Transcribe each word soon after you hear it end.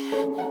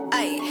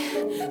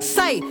Ayy,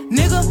 say,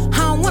 nigga, I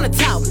don't wanna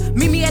talk.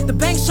 Meet me at the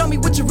bank, show me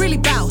what you really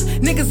bout.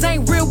 Niggas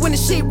ain't real when the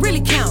shit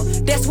really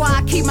count. That's why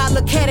I keep my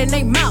little cat in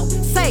they mouth.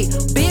 Say,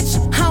 bitch,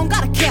 I don't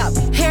got a cap.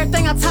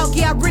 Everything I talk,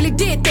 yeah, I really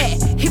did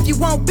that. If you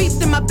want beef,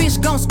 then my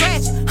bitch gon'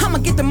 scratch. I'ma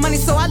get the money,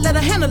 so I let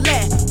her handle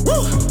that.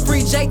 Woo,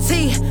 free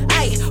JT,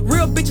 ayy,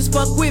 real bitches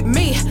fuck with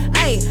me.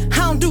 Ayy, I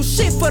don't do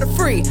shit for the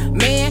free.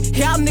 Man,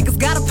 y'all niggas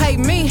gotta pay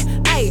me.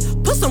 Ayy,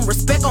 put some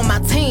respect on my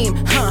team,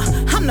 huh?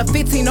 I'm the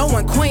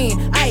 1501 queen.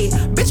 Ayy,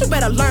 bitch, you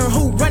better learn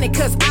who run it,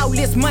 cause all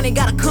this money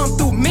gotta come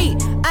through me.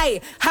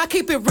 Ayy, I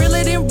keep it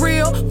realer than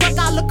real. Fuck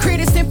all the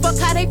critics and fuck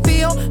how they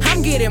feel.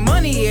 I'm getting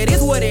money, it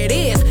is what it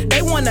is.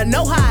 They wanna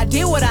know how I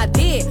did what I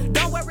did.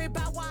 Don't worry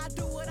about why I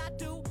do what I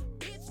do,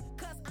 bitch,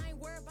 cause I ain't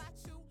worried about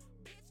you,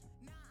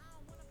 bitch. Nah, I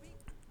don't wanna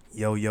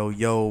be.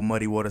 Yo,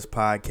 Muddy Waters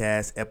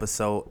Podcast,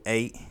 episode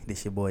 8.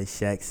 This your boy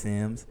Shaq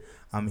Sims.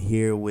 I'm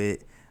here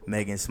with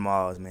Megan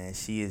Smalls, man.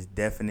 She is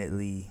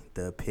definitely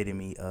the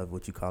epitome of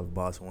what you call a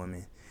boss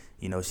woman.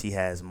 You know, she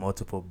has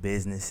multiple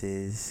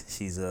businesses.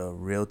 She's a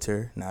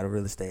realtor, not a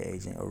real estate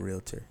agent, a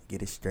realtor.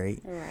 Get it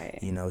straight. Right.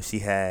 You know, she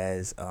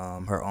has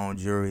her own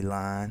jewelry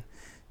line.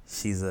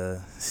 She's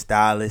a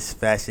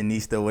stylist,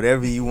 fashionista,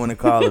 whatever you want to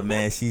call it,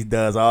 man. She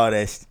does all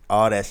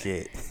that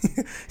shit.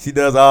 She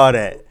does all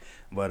that.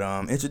 But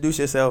introduce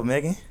yourself,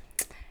 Megan.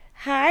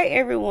 Hi,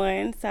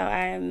 everyone. So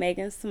I am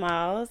Megan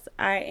Smalls.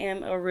 I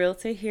am a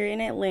realtor here in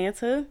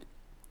Atlanta.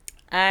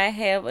 I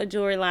have a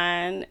jewelry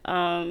line.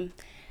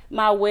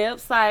 My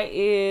website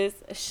is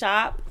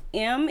Shop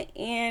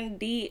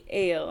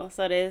MNDL.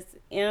 So that's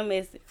M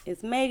is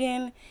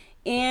Megan,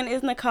 N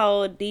is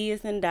Nicole, D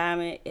is in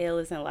Diamond, L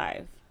is in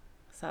Life.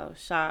 So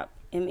Shop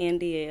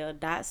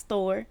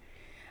MNDL.store.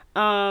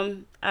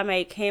 I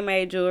make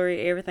handmade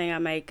jewelry. Everything I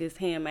make is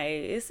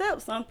handmade,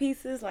 except some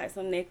pieces like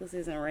some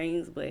necklaces and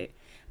rings. But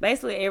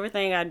basically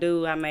everything I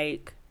do, I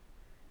make.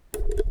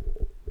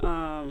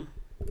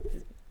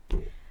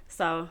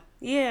 So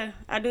yeah,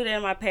 I do that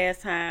in my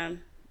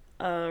pastime.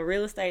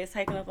 Real estate is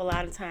taking up a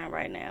lot of time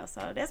right now,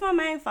 so that's my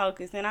main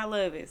focus, and I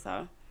love it.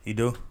 So You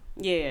do?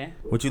 yeah.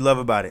 What you love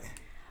about it?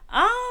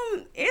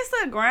 It's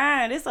a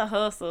grind. It's a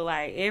hustle.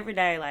 Like every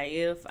day. Like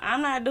if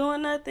I'm not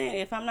doing nothing,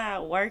 if I'm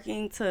not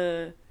working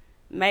to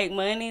make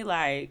money,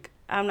 like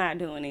I'm not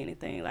doing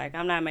anything. Like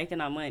I'm not making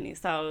no money.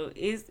 So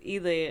it's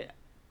either,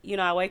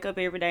 I wake up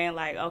every day and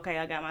like, okay,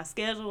 I got my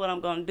schedule, what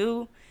I'm gonna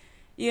do.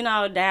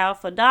 Dial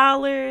for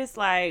dollars.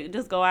 Like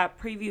just go out,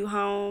 preview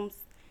homes,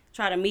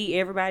 try to meet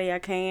everybody I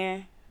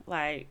can.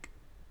 Like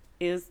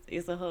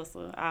it's a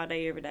hustle all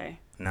day, every day.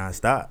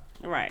 Non-stop.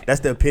 Right.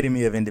 That's the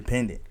epitome of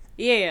independent.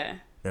 Yeah.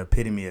 The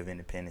epitome of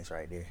independence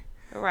right there.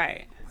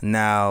 Right.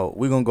 Now,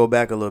 we're going to go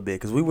back a little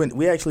bit because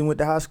we actually went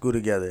to high school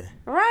together.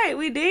 Right,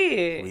 we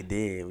did.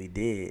 We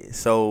did.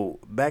 So,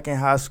 back in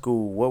high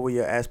school, what were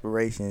your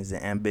aspirations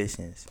and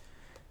ambitions?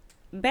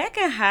 Back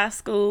in high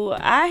school,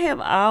 I have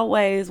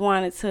always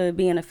wanted to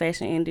be in the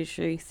fashion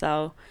industry.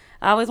 So,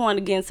 I always wanted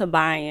to get into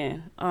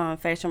buying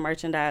fashion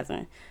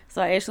merchandising.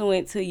 So, I actually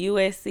went to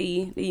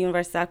USC, the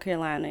University of South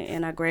Carolina,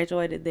 and I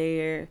graduated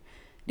there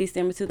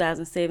December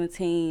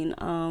 2017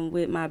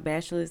 with my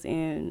bachelor's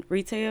in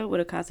retail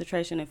with a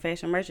concentration in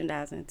fashion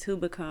merchandising to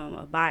become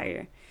a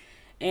buyer.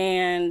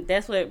 And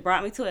that's what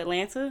brought me to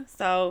Atlanta.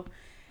 So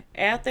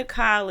after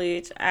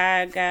college,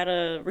 I got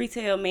a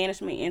retail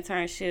management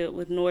internship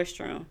with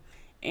Nordstrom.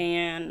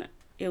 And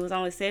it was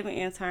only 7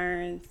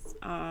 interns.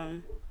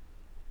 And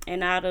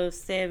out of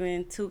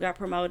 7, 2 got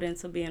promoted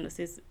into being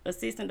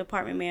assistant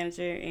department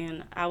manager.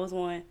 And I was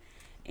one,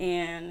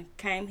 and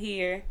came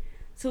here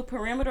to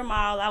Perimeter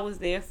Mall. I was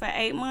there for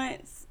 8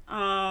 months.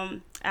 I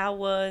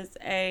was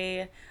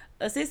a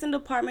assistant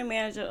department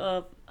manager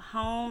of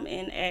home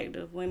and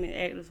active, women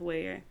active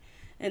wear.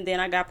 And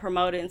then I got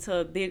promoted into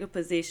a bigger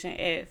position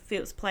at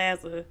Phipps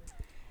Plaza.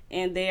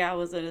 And there I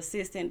was an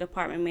assistant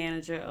department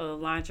manager of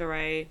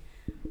lingerie,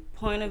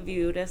 Point of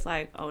View, that's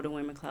like older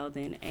women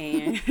clothing,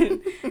 and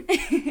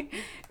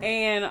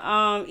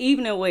and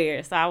evening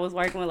wear. So I was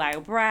working with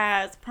like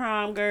brides,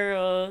 prom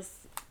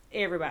girls,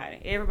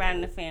 everybody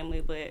in the family.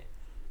 But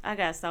I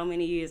got so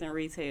many years in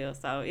retail,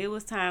 so it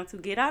was time to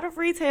get out of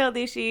retail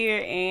this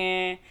year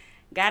and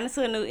got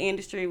into a new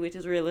industry, which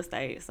is real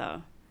estate.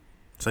 So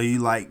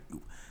you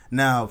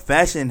now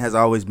fashion has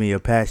always been your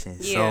passion.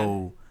 Yeah.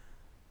 So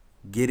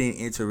getting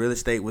into real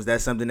estate, was that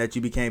something that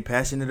you became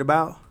passionate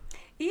about?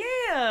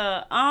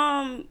 yeah,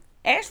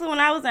 actually when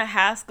I was in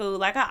high school,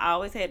 like I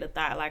always had the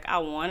thought like I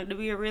wanted to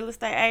be a real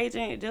estate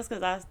agent, just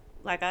because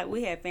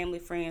we had family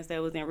friends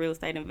that was in real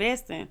estate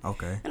investing.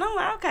 Okay. And I'm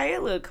like, okay,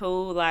 it look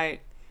cool,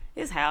 like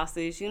it's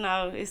houses,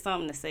 it's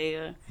something to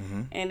sell.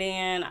 Mm-hmm. And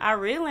then I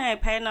really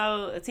ain't paid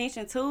no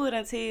attention to it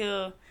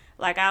until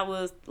like I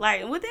was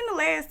like within the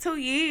last 2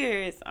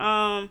 years.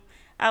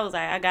 I was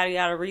like, I gotta get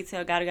out of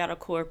retail, gotta get out of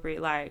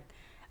corporate. Like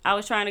I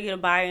was trying to get a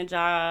buying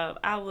job.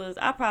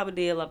 I probably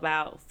did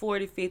about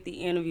 40, 50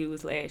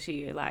 interviews last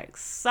year, like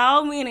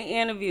so many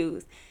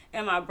interviews.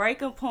 And my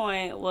breaking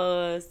point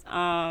was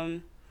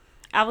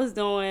I was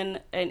doing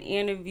an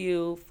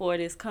interview for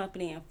this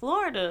company in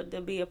Florida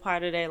to be a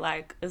part of their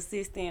like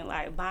assistant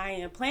like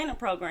buying and planning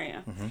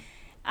program. Mm-hmm.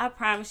 I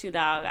promise you,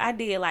 dog, I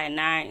did like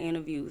 9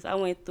 interviews. I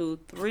went through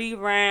 3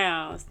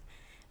 rounds.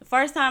 The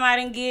first time I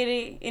didn't get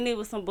it, and it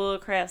was some bull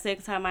crap.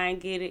 Second time I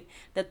didn't get it.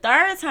 The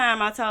third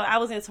time I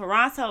was in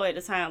Toronto at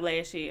the time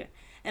last year,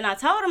 and I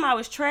told them I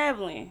was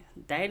traveling.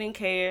 They didn't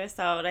care,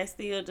 so they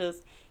still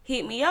just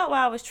hit me up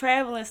while I was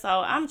traveling. So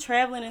I'm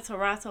traveling in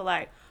Toronto,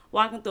 like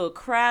walking through a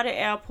crowded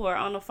airport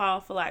on the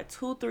phone for like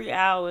 2-3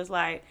 hours,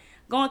 like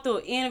going through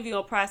an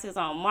interviewing process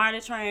on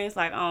MARTA trains,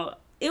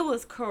 it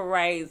was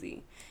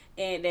crazy.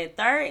 And that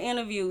third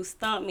interview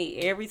stumped me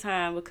every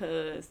time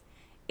because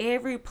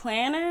every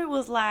planner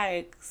was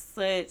like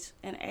such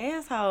an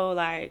asshole.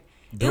 Like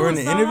during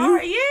the interview?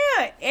 Hard.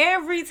 Yeah,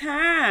 every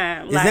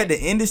time. Is that the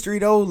industry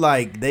though?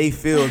 Like they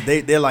feel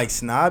they're like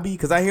snobby?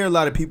 Because I hear a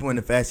lot of people in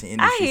the fashion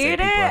industry say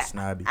people are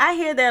snobby. I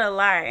hear that a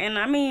lot, and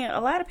I mean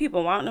a lot of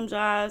people want them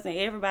jobs, and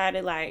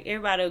everybody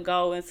will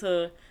go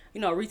into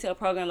retail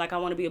program like I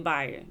want to be a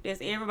buyer.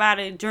 That's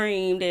everybody's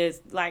dream. That's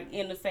like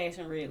in the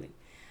fashion really.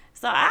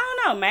 So I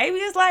don't know. Maybe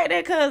it's like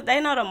that because they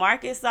know the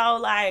market's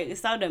so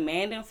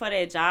demanding for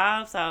that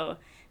job. So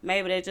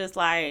maybe they're just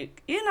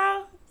like,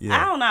 I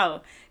don't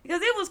know.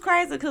 Because it was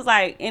crazy because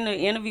like in the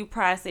interview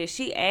process,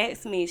 she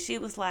asked me, she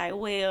was like,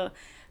 well,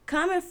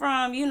 coming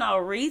from,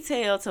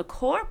 retail to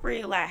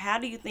corporate, like how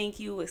do you think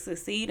you would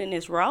succeed in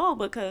this role?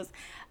 Because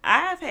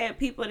I've had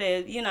people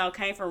that,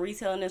 came from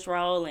retail in this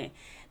role and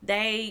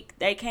they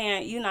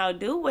can't,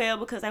 do well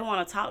because they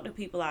want to talk to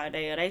people out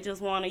there. They just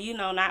want to,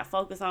 not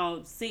focus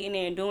on sitting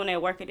there and doing their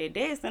work at their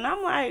desk. And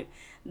I'm like,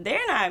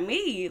 they're not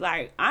me.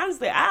 Like,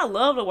 honestly, I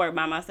love to work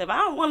by myself. I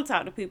don't want to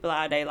talk to people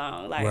all day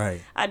long. Like,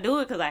 right. I do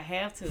it because I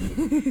have to.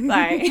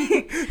 Like,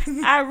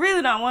 I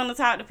really don't want to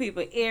talk to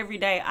people every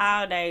day,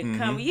 all day.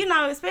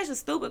 Mm-hmm. Especially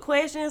stupid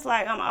questions.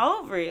 Like, I'm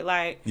over it.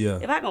 Like,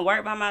 if I can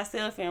work by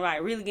myself and,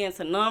 really get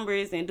into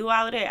numbers and do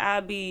all of that,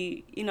 I'll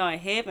be, in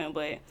heaven.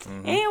 But it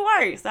ain't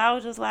work. So I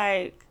was just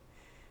like,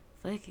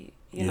 fuck it,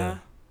 you know?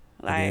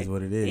 Like, it is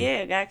what it is.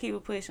 Yeah, gotta keep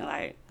it pushing.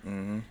 Like, I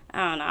don't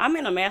know. I'm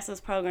in a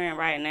master's program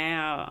right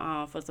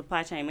now for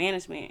supply chain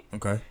management.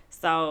 Okay.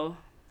 So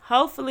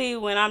hopefully,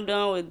 when I'm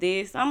done with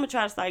this, I'm gonna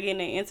try to start getting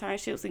the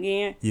internships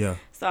again. Yeah.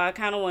 So I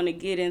kind of want to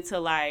get into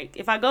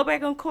if I go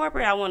back on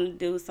corporate, I want to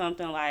do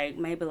something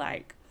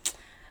maybe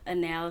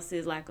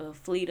analysis, like a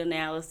fleet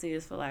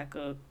analysis for a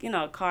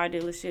car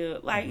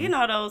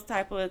dealership, those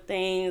type of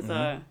things,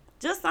 or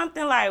just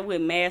something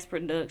with mass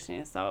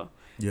production. So.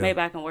 Yeah.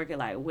 Maybe I can work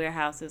at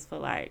warehouses for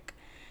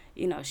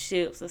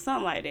ships or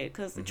something like that.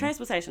 Because the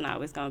transportation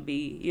always gonna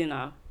be,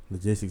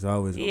 logistics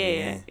always gonna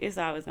be. It's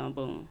always gonna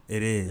boom.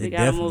 It is. It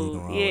definitely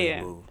gonna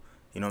always move.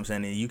 You know what I'm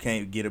saying? And you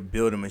can't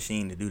build a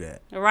machine to do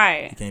that.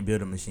 Right. You can't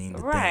build a machine to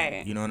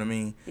think. You know what I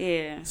mean?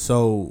 Yeah.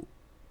 So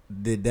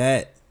did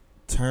that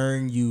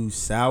turn you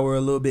sour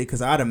a little bit?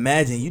 Because I'd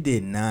imagine you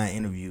did 9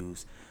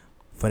 interviews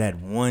for that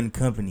one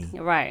company.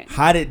 Right.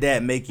 How did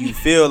that make you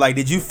feel? Like,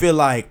 did you feel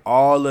like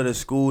all of the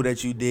school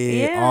that you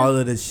did, all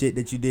of the shit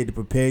that you did to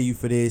prepare you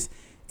for this,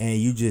 and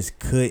you just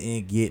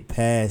couldn't get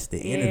past the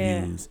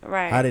interviews?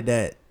 Right. How did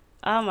that?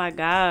 Oh my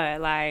God.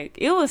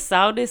 It was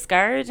so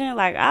discouraging.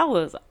 I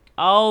was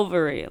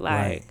over it.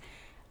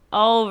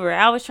 Over it.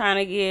 I was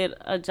trying to get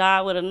a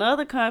job with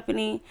another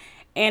company,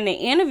 and the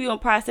interviewing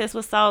process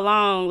was so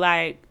long.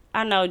 I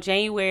know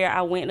January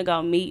I went to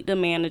go meet the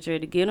manager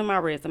to give him my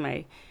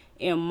resume.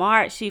 In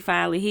March, she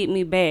finally hit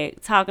me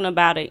back talking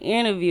about an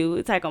interview.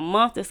 It take a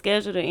month to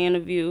schedule the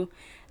interview.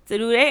 To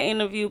do that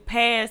interview,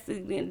 passed.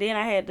 Then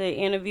I had the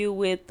interview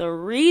with the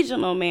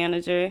regional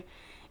manager,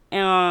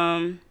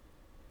 and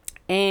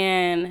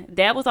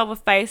that was over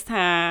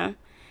FaceTime.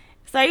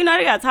 So, they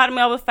got to talk to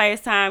me over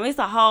FaceTime. It's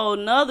a whole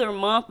nother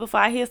month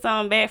before I hear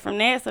something back from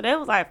that. So, that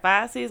was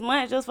 5-6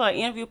 months just for an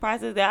interview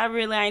process that I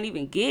really ain't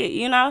even get,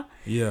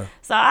 Yeah.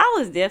 So, I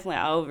was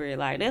definitely over it.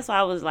 That's why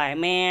I was like,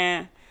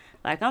 man,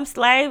 I'm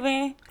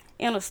slaving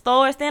in a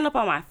store, standing up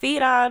on my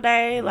feet all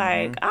day.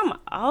 I'm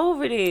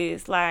over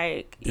this.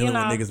 Dealing with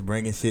niggas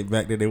bringing shit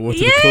back that they went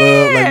to the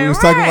club, like we was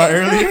talking about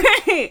earlier.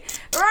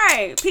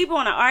 Right. People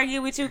want to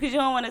argue with you because you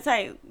don't want to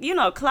take,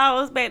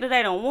 clothes back that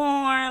they done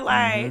worn.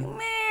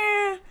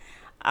 Man,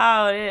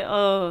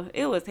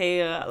 it was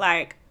hell.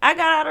 I got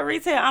out of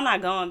retail, I'm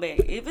not going back.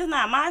 If it's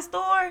not my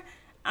store,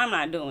 I'm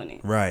not doing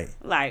it. Right.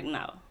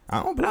 No.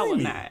 I don't blame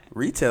you. Not.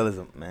 Retail is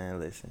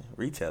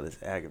retail is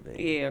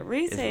aggravating. Yeah,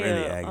 retail. It's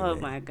really aggravating. Oh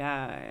my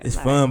God. It's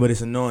fun, but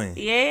it's annoying.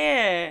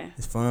 Yeah.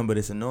 It's fun, but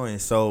it's annoying.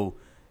 So,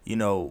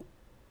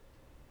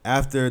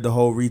 after the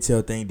whole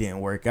retail thing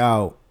didn't work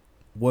out,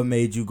 what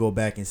made you go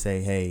back and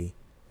say, hey,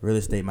 real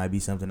estate might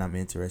be something I'm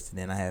interested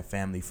in? I have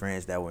family,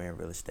 friends that were in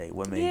real estate.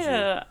 What made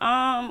you?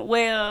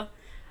 Well,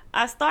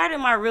 I started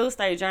my real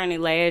estate journey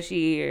last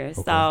year.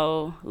 Okay.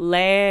 So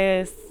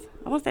I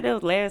want to say that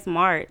was last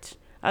March.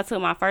 I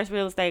took my first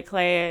real estate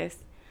class.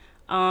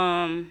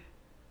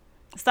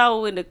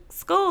 So with the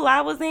school I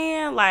was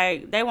in,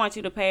 they want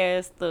you to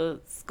pass the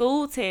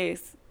school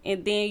test,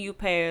 and then you're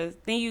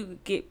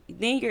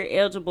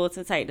eligible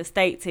to take the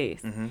state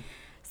test.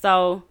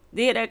 So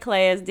did that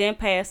class, didn't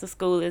pass the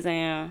school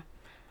exam.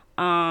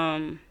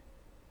 Then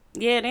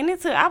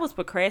I was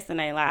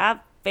procrastinating. Like, I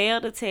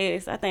failed the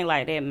test, I think,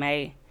 like, that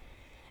May.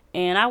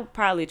 And I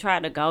probably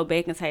tried to go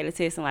back and take the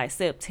test in, like,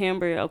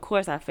 September. Of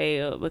course, I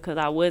failed because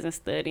I wasn't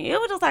studying. It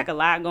was just, like, a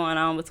lot going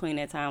on between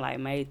that time, like,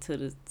 May to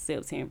the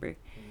September.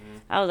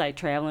 I was, like,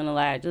 traveling a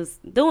lot,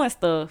 just doing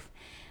stuff.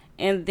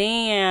 And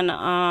then,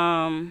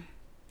 so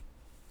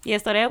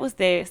that was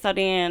that. So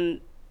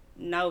then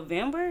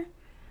November,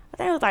 I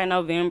think it was, like,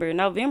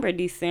 November,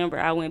 December,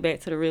 I went back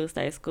to the real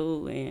estate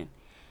school, and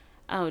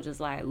I was just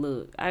like,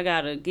 look, I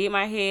got to get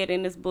my head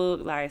in this book,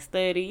 like,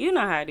 study. You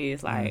know how it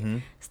is. Like,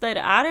 study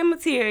all that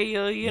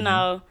material, you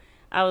know.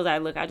 I was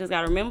like, look, I just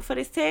got to remember for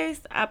this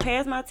test. I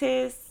passed my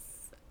test.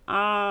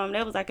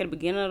 That was, like, at the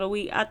beginning of the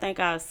week. I think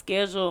I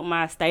scheduled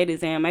my state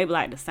exam maybe,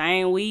 like, the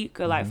same week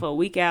or, like, for a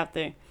week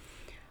after.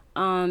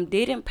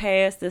 Didn't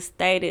pass the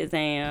state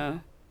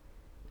exam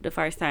the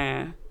first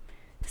time.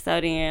 So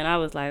then I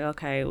was like,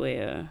 okay,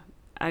 well,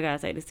 I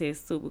got to take this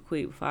test super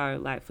quick before I,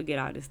 like, forget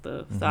all this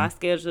stuff. So I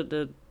scheduled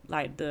the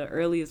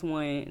earliest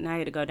one, and I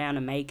had to go down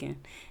to Macon,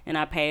 and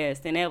I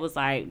passed, and that was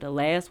like the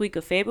last week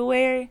of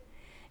February.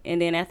 And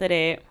then after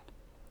that,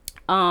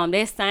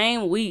 that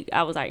same week,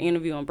 I was like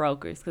interviewing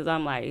brokers, because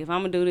I'm like, if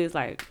I'm gonna do this,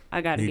 like,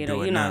 I gotta get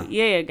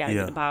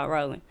the ball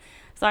rolling.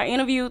 So I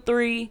interviewed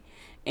 3,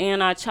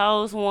 and I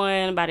chose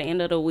one by the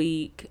end of the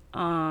week. So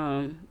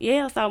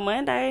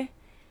Monday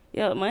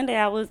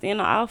I was in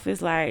the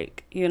office,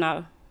 like, you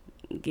know,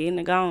 getting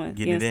it going,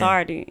 getting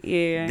started.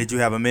 Yeah. Did you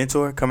have a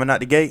mentor coming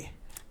out the gate?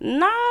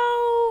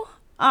 No,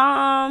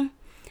 kind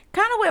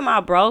of with my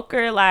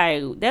broker.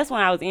 Like, that's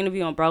when I was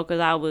interviewing brokers.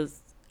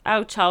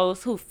 I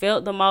chose who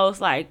felt the most,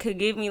 like, could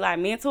give me, like,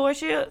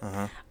 mentorship.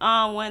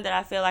 One that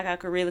I feel like I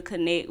could really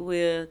connect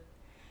with,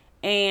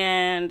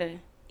 and,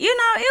 you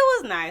know,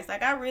 it was nice.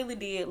 Like, I really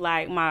did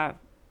like my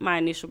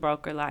initial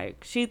broker.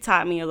 Like, she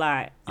taught me a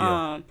lot.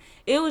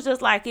 It was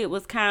just like, it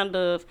was kind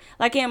of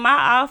like in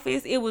my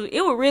office, it would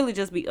really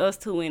just be us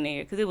 2 in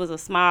there, because it was a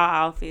small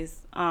office.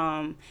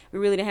 We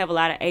really didn't have a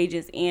lot of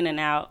agents in and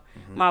out.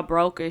 My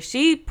broker,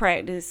 she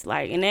practiced,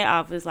 like, in that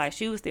office, like,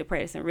 she was still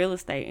practicing real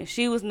estate, and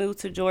she was new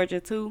to Georgia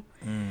too.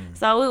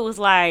 So it was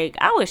like,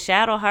 I would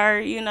shadow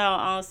her, you know,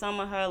 on some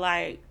of her,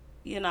 like,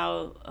 you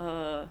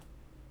know,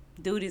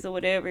 duties or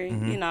whatever,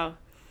 you know.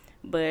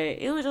 But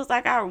it was just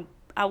like,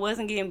 I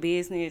wasn't getting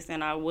business,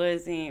 and I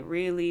wasn't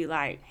really,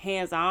 like,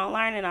 hands-on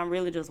learning. I'm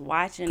really just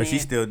watching. Because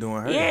she's still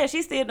doing her. Yeah,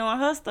 she's still doing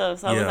her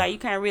stuff. So it was like, you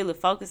can't really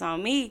focus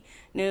on me.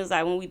 And it was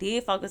like, when we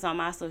did focus on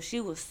my stuff, she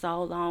was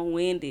so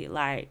long-winded.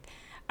 Like,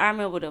 I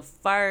remember my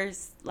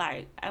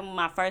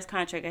first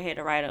contract I had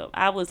to write up.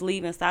 I was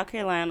leaving South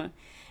Carolina,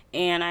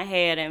 and I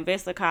had an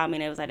investor call me,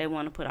 and it was like, they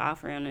want to put an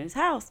offer on his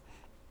house.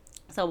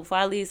 So before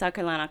I leave South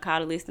Carolina, I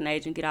called a listing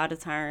agent, get all the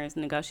terms,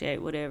 negotiate,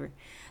 whatever.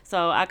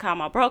 So I called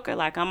my broker,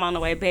 like, I'm on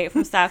the way back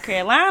from South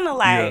Carolina.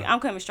 Like, I'm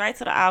coming straight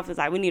to the office.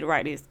 Like, we need to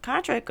write this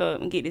contract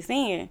up and get this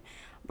in.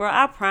 Bro,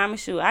 I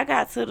promise you, I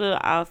got to the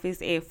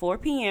office at 4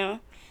 p.m.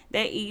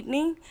 that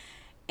evening,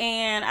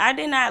 and I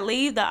did not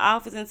leave the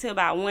office until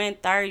about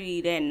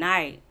 1:30 that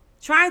night,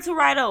 trying to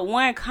write up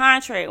one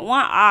contract,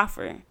 one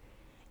offer.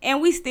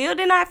 And we still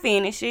did not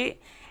finish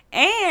it.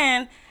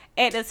 And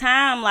at the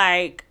time,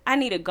 like, I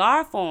needed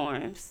GAR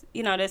forms.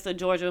 You know, that's the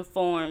Georgia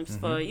forms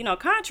for, you know,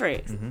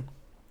 contracts.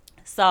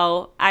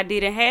 So I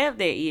didn't have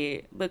that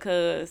yet,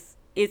 because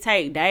it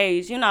take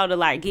days, you know, to,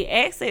 like, get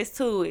access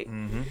to it.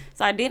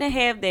 So I didn't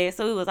have that.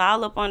 So it was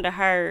all up under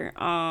her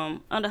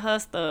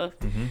stuff.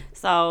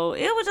 So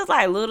it was just,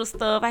 like, little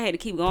stuff. I had to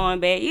keep going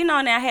back. You know,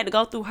 and I had to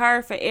go through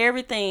her for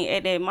everything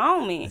at that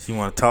moment. She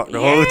want to talk the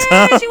whole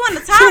time? She wanted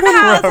to talk the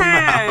whole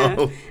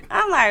time.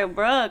 I'm like,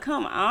 bruh,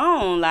 come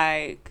on.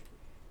 Like,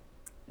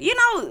 you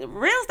know,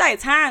 real estate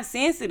time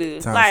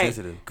sensitive.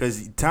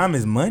 Because time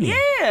is money.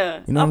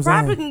 Yeah. You know a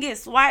property can get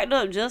swiped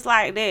up just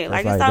like that.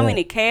 Like, there's so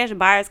many cash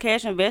buyers,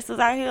 cash investors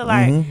out here.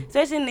 Like,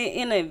 especially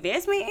in the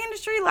investment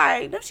industry,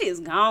 like, them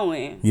shit's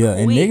going. Yeah,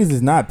 and niggas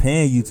is not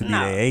paying you to be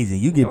their agent.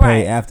 You get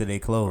paid after they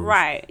close.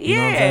 Right. You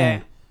know what I'm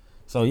saying?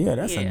 So, yeah,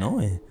 that's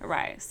annoying.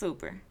 Right.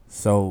 Super.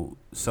 So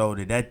what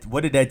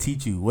did that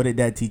teach you? What did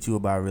that teach you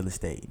about real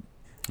estate?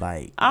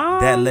 Like,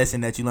 that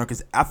lesson that you learned,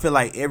 because I feel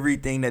like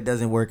everything that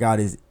doesn't work out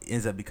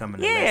ends up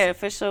becoming a lesson. Yeah,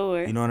 for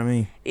sure. You know what I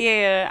mean?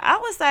 Yeah, I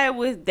would say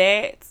with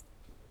that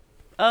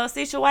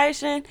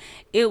situation,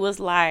 it was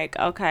like,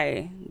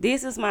 okay,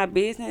 this is my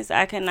business.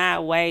 I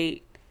cannot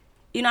wait.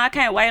 You know, I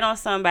can't wait on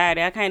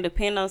somebody. I can't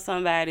depend on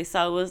somebody.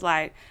 So it was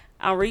like,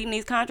 I'm reading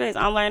these contracts.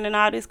 I'm learning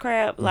all this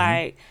crap.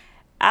 Like,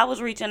 I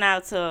was reaching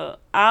out to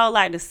all,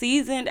 like, the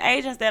seasoned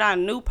agents that I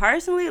knew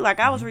personally.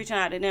 Like, I was reaching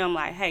out to them,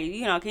 like, hey,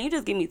 you know, can you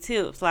just give me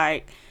tips?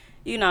 Like,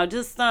 you know,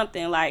 just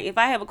something. Like, if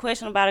I have a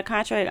question about a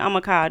contract, I'm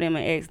going to call them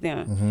and ask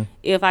them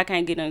if I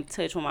can't get in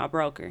touch with my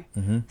broker.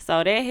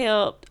 So that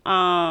helped.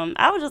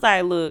 I was just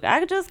like, look,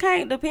 I just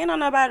can't depend on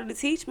nobody to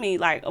teach me.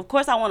 Like, of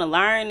course, I want to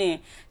learn and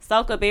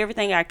soak up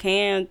everything I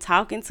can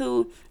talking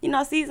to, you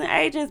know, seasoned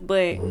agents.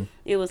 But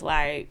it was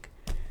like,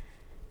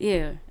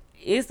 yeah.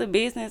 it's a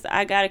business.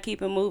 I got to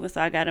keep it moving,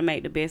 so I got to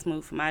make the best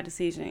move for my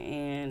decision.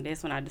 And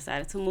that's when I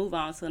decided to move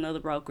on to another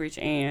brokerage,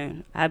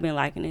 and I've been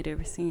liking it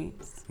ever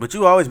since. But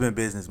you always been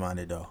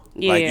business-minded, though.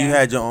 Yeah. Like, you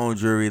had your own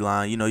jewelry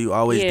line. You know, you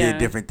always Yeah. did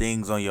different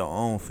things on your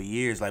own for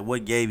years. Like,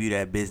 what gave you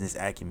that business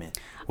acumen?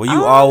 Were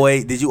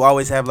you did you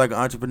always have, like, an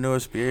entrepreneur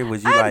spirit?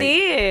 Was you I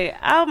did.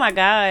 Oh, my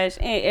gosh.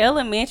 In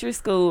elementary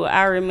school,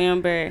 I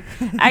remember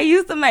I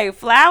used to make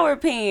flower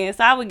pens.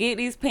 So I would get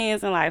these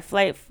pens and, like,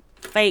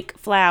 fake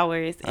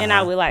flowers, and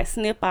I would like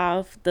snip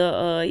off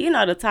the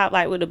the top,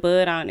 like with the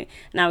bud on it,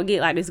 and I would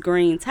get like this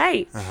green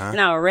tape, and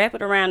I would wrap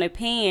it around the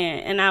pen,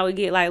 and I would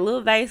get like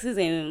little vases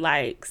and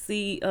like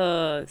seeds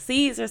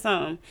or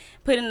something,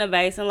 put in the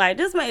vase, and like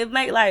just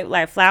make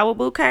like flower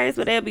bouquets,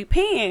 but they'll be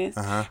pens,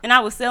 and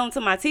I would sell them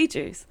to my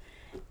teachers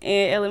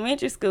in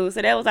elementary school.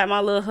 So that was like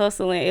my little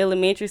hustle in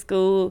elementary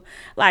school.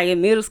 Like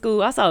in middle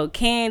school, I sold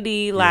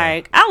candy.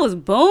 Like I was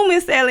booming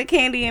selling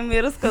candy in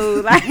middle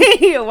school. Like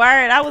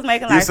word, I was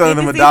making like selling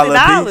them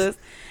 $50.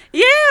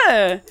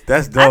 Yeah,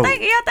 that's dope. I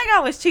think I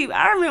was cheap.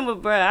 I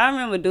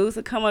remember dudes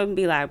would come up and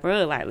be like,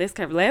 bro, like let's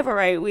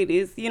collaborate with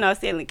this,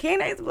 selling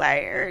candy. I was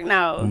like,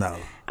 no,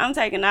 I'm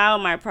taking all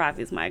my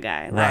profits, my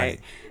guy. Like Right.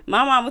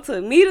 my mama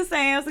took me to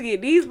Sam's to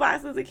get these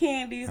boxes of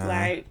candies.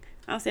 Like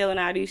I'm selling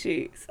all these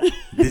shits.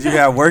 Did you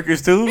have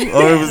workers too,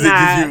 or was it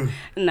just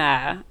you?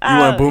 Nah. You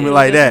weren't booming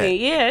like that? Me.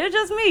 Yeah, it's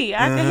just me.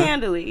 I can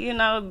handle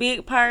it.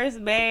 Big purse,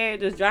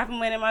 bag, just dropping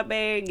money in my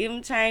bag, give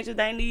them change if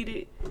they need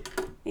it.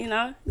 Do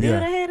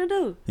what I had to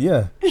do.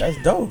 Yeah,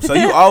 that's dope. So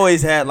you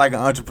always had like an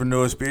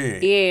entrepreneur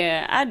spirit.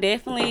 Yeah, I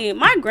definitely.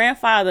 My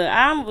grandfather,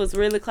 I was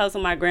really close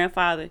with my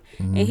grandfather,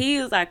 and he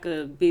was like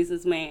a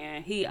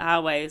businessman. He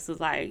always was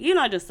like,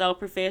 just so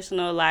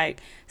professional,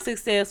 like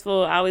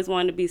successful. I always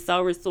wanted to be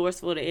so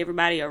resourceful to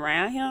everybody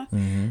around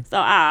him. So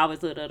I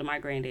always looked up to my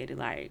granddaddy.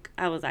 Like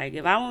I was like,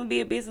 if I want to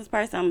be a business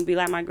person, I'm gonna be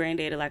like my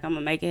granddaddy. Like I'm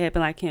gonna make it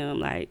happen like him.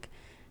 Like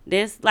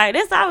that's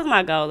always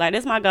my goal. Like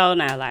that's my goal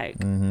now. Like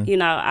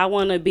I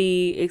want to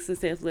be as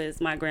successful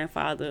as my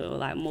grandfather, or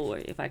like more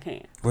if I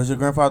can. What's your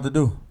grandfather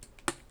do?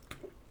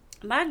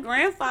 My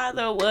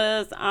grandfather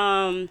was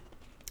an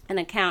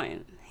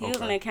accountant. He was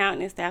an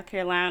accountant in South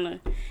Carolina.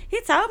 He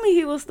told me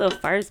he was the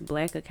first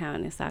black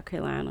accountant in South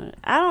Carolina.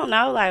 I don't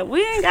know, like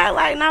we ain't got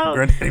like no.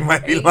 Granddaddy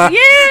might be lying.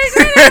 Yeah,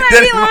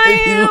 Granddaddy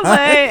might be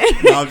lying,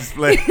 but no, I'm just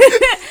playing.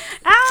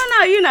 I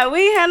don't know. We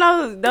ain't had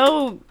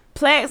no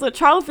plaques or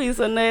trophies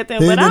or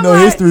nothing. He but didn't I'm know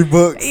like, history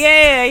books.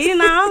 Yeah,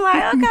 I'm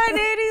like, okay,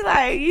 Daddy,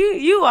 like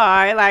you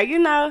are, like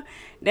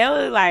that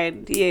was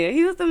like, yeah,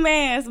 he was the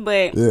man.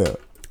 But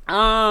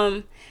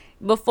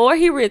before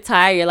he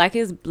retired, like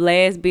his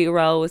last big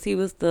role was he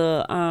was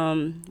the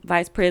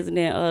vice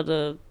president of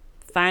the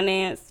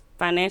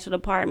financial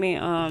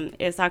department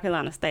at South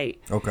Carolina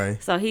State. Okay.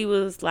 So he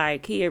was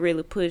like, he had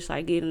really pushed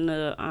like getting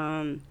the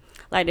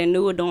like the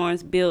newer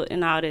dorms built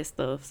and all that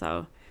stuff.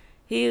 So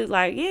he was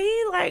like,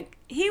 yeah,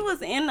 he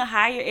was in the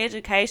higher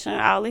education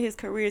all of his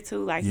career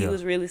too. Like he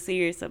was really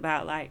serious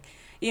about like,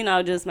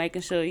 just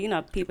making sure,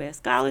 people had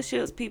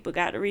scholarships, people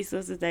got the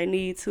resources they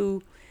need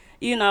to,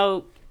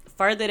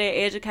 further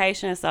their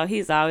education. So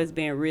he's always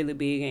been really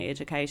big in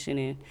education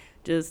and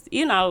just,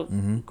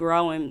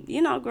 growing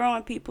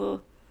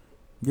people.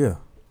 Yeah.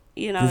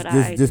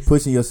 Just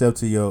pushing yourself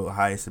to your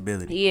highest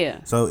ability.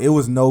 Yeah. So it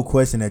was no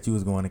question that you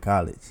was going to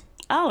college.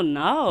 Oh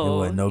no.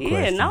 There was no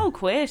question. Yeah, no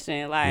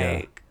question.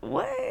 Like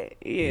what?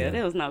 Yeah,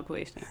 there was no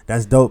question.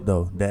 That's dope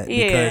though.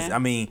 Because I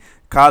mean,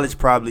 college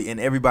probably, and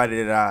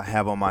everybody that I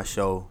have on my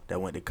show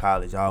that went to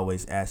college, I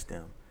always ask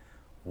them,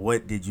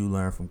 what did you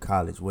learn from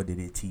college? What did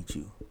it teach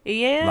you?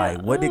 Yeah.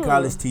 Like what did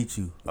college teach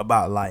you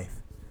about life?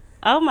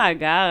 Oh my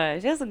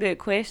gosh, that's a good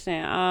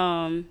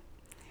question.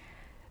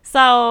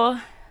 So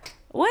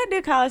what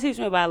did college teach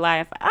me about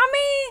life? I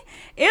mean,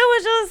 it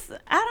was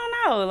just, I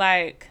don't know,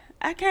 like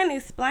I can't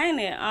explain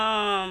it.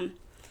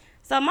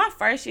 So my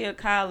first year of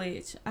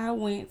college, I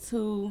went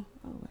to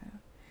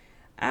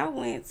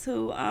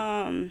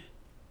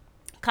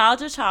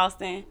College of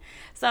Charleston.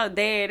 So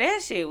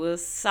that shit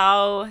was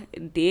so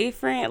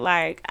different.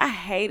 Like I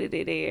hated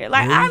it there.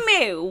 Like I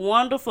met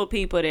wonderful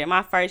people there.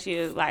 My first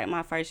year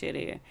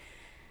there.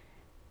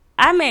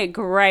 I met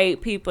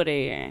great people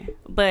there,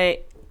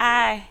 but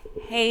I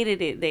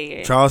hated it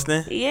there.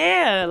 Charleston?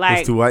 Yeah, like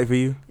it's too white for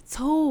you?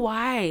 Too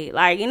white,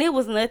 like, and it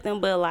was nothing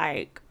but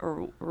like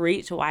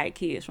rich white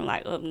kids from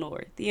like up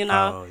north,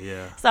 Oh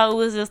yeah. So it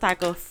was just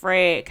like a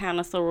frat kind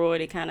of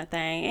sorority kind of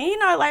thing,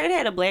 and like it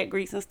had the black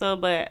Greeks and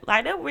stuff, but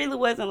like that really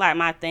wasn't like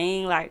my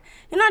thing. Like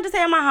I just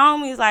had my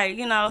homies, like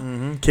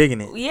kicking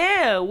it.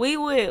 Yeah, we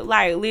would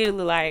like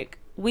literally like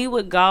we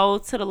would go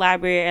to the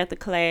library after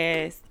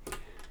class,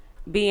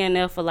 be in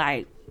there for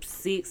like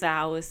 6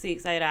 hours,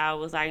 8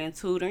 hours, like in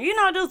tutoring,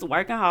 just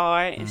working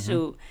hard and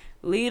shoot.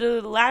 Leave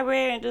the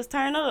library and just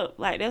turn up.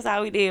 Like, that's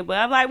how we did. But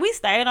I'm like, we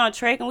stayed on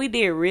track and we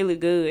did really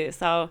good.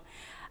 So,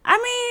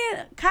 I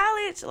mean,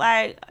 college,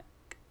 like,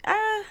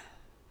 it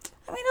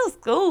was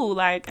school.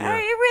 Like, it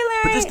really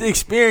ain't. But just the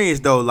experience,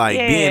 though, like,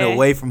 being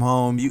away from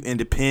home, you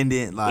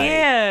independent. Like, you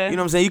know what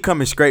I'm saying? You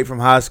coming straight from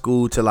high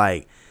school to,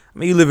 like, I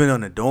mean, you living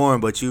on a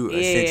dorm, but you Yeah.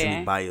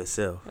 essentially by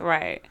yourself.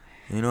 Right.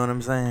 You know what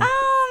I'm saying?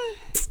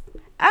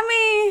 I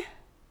mean,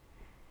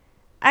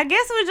 I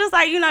guess it was just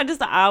like, just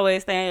to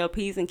always stay on your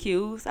P's and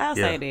Q's. I'll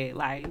say that.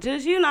 Like,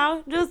 just,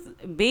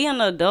 just be an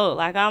adult.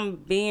 Like, I'm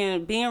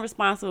being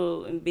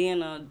responsible and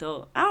being an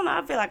adult. I don't know.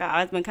 I feel like I've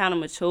always been kind of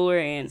mature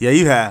and. Yeah,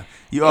 you have.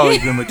 You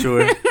always been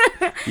mature.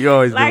 You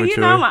always been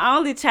mature. I'm my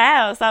only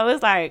child. So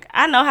it's like,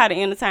 I know how to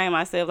entertain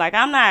myself. Like,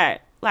 I'm not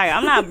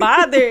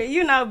bothered,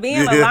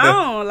 being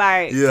alone.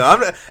 Like,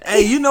 yeah,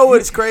 hey, you know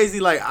what's crazy?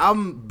 Like,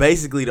 I'm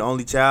basically the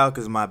only child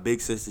because my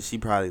big sister, she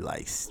probably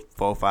like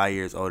 4 or 5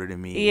 years older than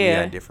me. Yeah.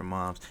 We got different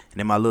moms. And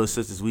then my little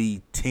sisters,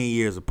 we 10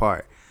 years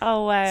apart.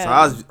 Oh, wow. So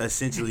I was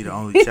essentially the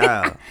only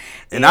child.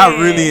 And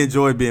I really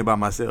enjoy being by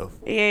myself.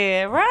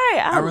 Yeah,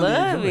 right. I really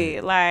love enjoy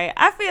it. Like,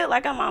 I feel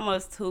like I'm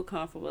almost too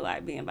comfortable,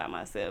 like, being by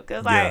myself.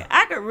 Because, like,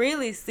 I could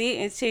really sit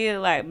and chill,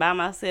 like, by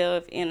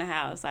myself in the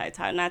house. Like,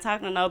 not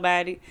talking to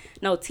nobody.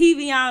 No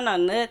TV on, no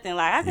nothing.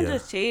 Like, I can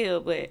just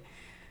chill, but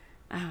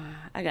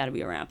I got to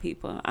be around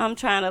people. I'm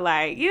trying to,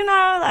 like,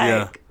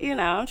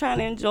 I'm trying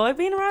to enjoy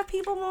being around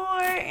people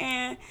more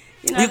and...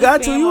 You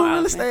got to. You a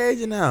real estate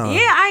agent now. Yeah,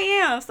 I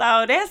am.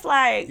 So that's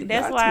why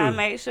I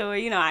make sure,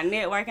 I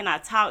network and I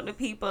talk to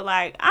people.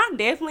 Like, I'm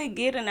definitely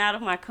getting out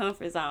of my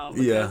comfort zone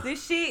because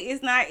this shit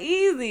is not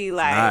easy.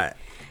 Like,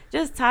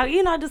 just talk,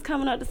 just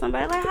coming up to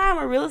somebody like, hi, I'm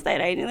a real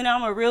estate agent.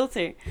 I'm a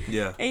realtor.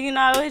 Yeah. And,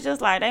 it's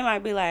just like, they might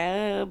be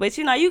like, but,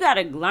 you got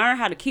to learn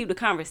how to keep the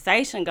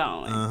conversation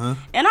going.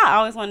 And I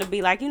always want to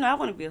be like, I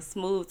want to be a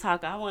smooth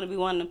talker. I want to be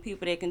one of the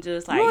people that can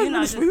just, like,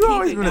 just keep it going. You've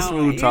always been a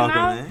smooth talker,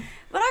 man.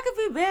 But I could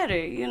be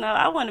better,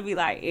 I want to be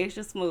like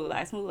extra smooth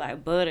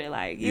like butter,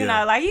 like you know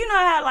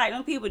how like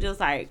them people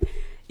just like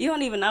you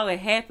don't even know what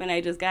happened,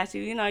 they just got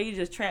you, you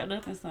just trapped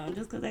up in something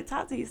just because they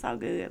talk to you so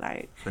good,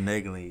 like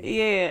finagling.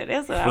 Yeah,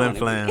 that's what I want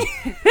to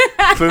be.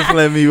 Flim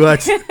flam me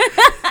watching.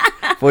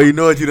 Well, you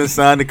know what, you done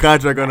signed the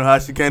contract on the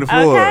house you can't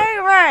afford. Okay,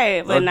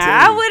 right, but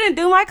I wouldn't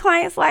do my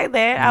clients like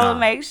that. I would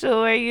make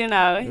sure you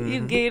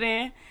get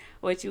in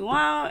what you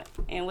want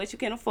and what you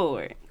can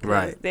afford.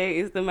 Right. That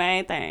is the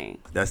main thing.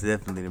 That's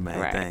definitely the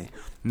main thing.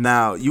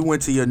 Now, you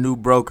went to your new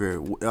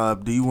broker.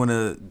 Do you want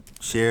to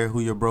share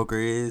who your broker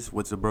is?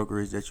 What's the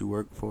brokerage that you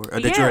work for? Or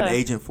that you're an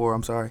agent for,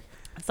 I'm sorry.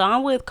 So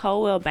I'm with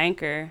Coldwell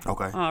Banker.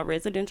 Okay.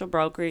 Residential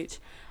brokerage.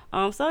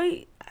 So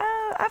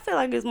I feel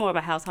like it's more of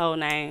a household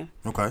name.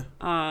 Okay.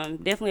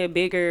 Definitely a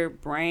bigger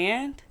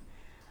brand.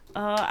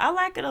 I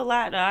like it a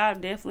lot, though.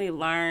 I've definitely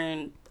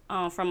learned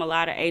from a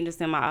lot of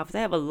agents in my office. I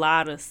have a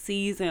lot of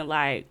seasoned,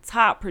 like,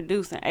 top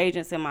producing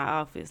agents in my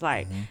office,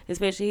 like,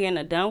 especially here in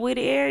the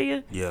Dunwoody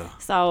area. Yeah.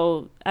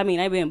 So, I mean,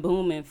 they've been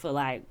booming for,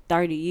 like,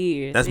 30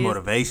 years. That's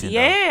motivation,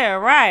 yeah,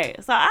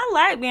 right. So, I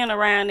like being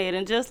around it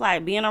and just,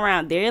 like, being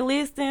around their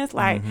listings.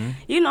 Like,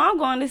 I'm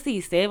going to see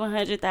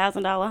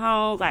 $700,000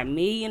 homes, like, $1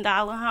 million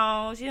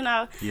homes,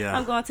 Yeah.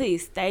 I'm going to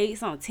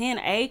estates on 10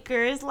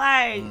 acres.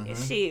 Like,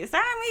 shit,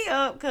 sign me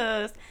up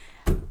because...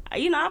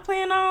 I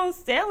plan on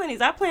selling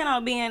these. I plan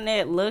on being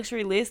that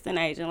luxury listing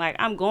agent. Like,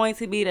 I'm going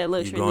to be that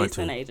luxury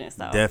listing agent.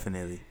 So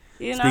definitely.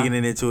 Speaking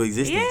it into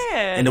existence.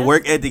 Yeah. And the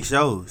work ethic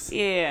shows.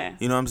 Yeah.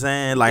 You know what I'm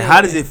saying? Like,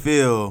 how does it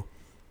feel,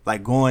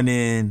 like, going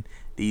in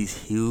these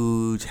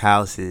huge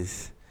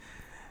houses?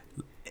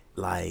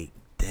 Like,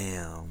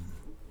 damn,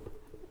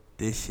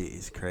 this shit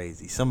is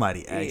crazy.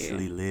 Somebody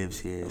actually lives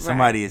here. Right.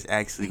 Somebody is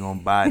actually going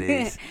to buy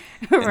this.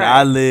 And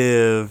I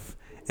live...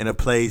 in a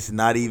place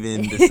not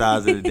even the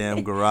size of the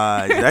damn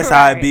garage. That's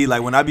how it be.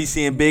 Like, when I be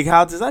seeing big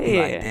houses, I be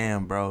like,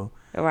 damn, bro.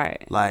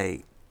 Right.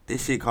 Like,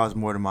 this shit costs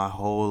more than my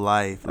whole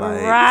life.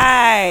 Like,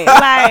 right.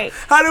 Like,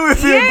 how do it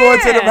feel going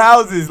to them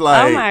houses?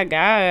 Like, oh my God.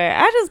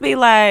 I just be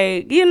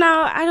like,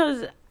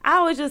 I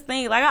always just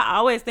think, like, I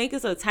always think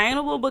it's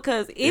attainable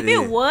because if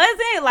it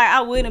wasn't, like,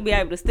 I wouldn't be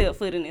able to step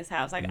foot in this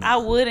house. Like, I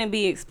wouldn't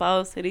be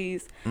exposed to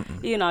these,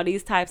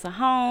 these types of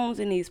homes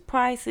and these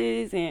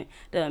prices and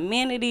the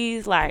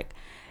amenities. Like,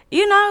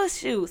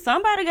 shoot,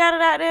 somebody got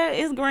it out there.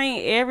 It's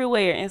green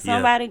everywhere, and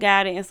somebody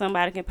got it, and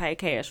somebody can pay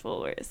cash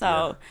for it.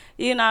 So,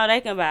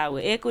 they can buy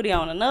with equity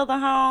on another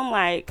home.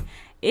 Like,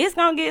 it's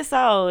going to get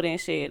sold and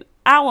shit.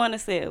 I want to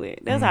sell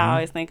it. That's how I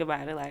always think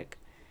about it. Like,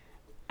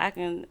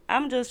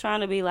 I'm just trying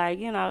to be like,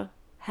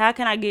 how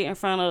can I get in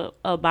front of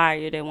a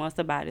buyer that wants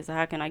to buy this? Or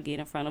how can I get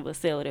in front of a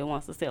seller that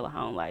wants to sell a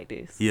home like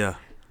this? Yeah.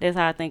 That's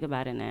how I think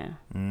about it now.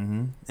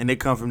 And they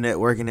come from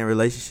networking and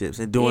relationships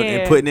and doing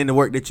and putting in the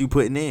work that you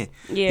putting in.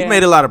 Yeah. You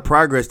made a lot of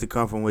progress to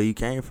come from where you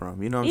came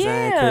from. You know what I'm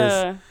saying?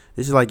 Because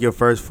this is like your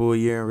first full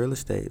year in real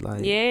estate. Like,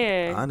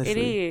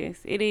 honestly,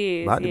 it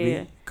is. A lot to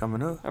be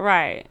coming up.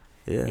 Right.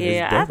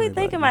 Yeah. I be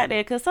thinking about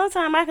that because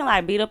sometimes I can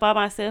like beat up on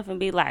myself and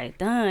be like,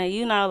 done,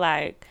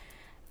 like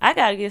I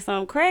gotta get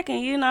something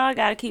cracking. I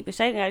gotta keep it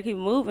shaking, gotta keep it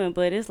moving.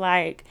 But it's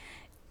like,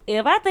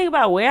 if I think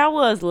about where I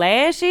was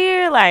last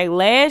year, I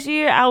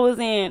was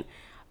in,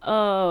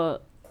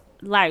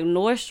 like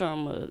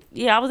Nordstrom.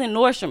 I was in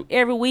Nordstrom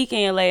every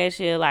weekend last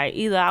year. Like,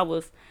 either I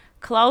was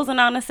closing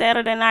on a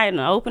Saturday night and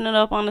opening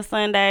up on a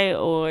Sunday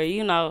or,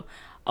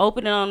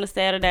 opening on the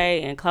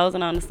Saturday and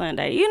closing on the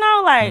Sunday. You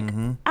know, like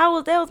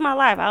that was my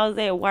life. I was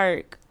at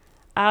work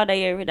all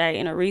day, every day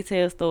in a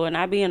retail store, and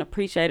I being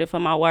appreciated for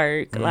my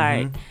work.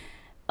 Like,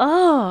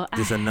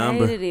 just I a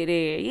number. hated it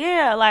there.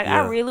 Yeah, like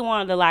I really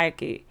wanted to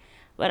like it,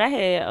 but I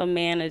had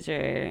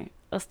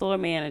a store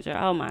manager.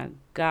 Oh my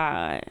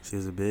God, She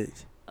was a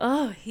bitch.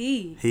 oh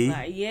he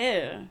like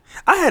yeah.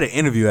 I had an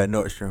interview at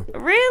Nordstrom.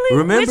 Really?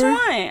 Remember? Which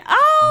one?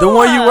 Oh, The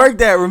one you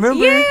worked at,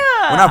 remember?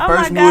 Yeah. When I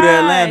first my moved to gosh,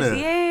 Atlanta.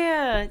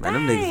 Yeah. Man,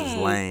 them niggas was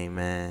dang. lame,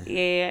 man.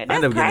 Yeah, I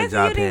ended up getting a that's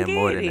job crazy you paying didn't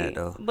more get than that, it.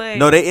 though. But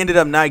No, they ended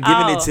up not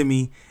giving it Oh. to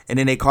me, and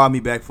then they called me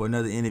back for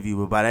another interview,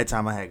 but by that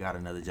time I had got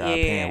another job Yeah.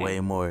 paying way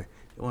more.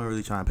 They weren't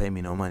really trying to pay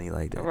me no money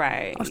like that.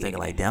 Right. I was thinking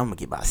like, damn, I'm going to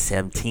get about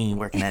 17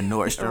 working at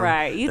Nordstrom.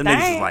 Right, you Them niggas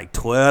was think? like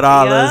 $12,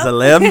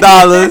 Yup. $11.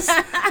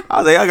 I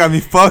was like, y'all got me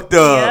fucked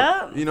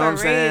up. Yup, You know what I'm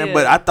for saying? real.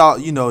 But I thought,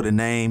 the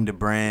name, the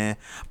brand.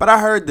 But I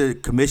heard the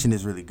commission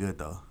is really good,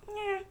 though.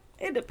 Yeah,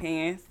 it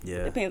depends. Yeah.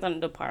 It depends on the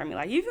department.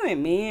 Like, if you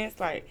in men's,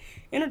 like,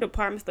 in a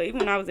department store, even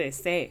when I was at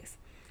Saks,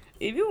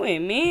 if you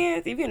in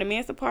the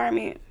men's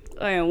department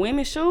or in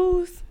women's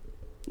shoes,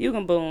 you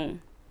can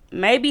boom.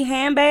 Maybe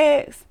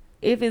handbags,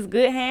 if it's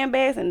good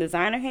handbags and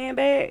designer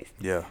handbags.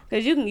 Yeah.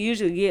 Because you can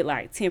usually get,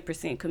 like,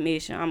 10%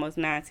 commission, almost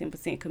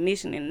 9-10%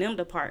 commission in them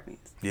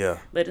departments. Yeah.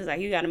 But it's like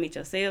you got to meet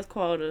your sales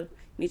quota,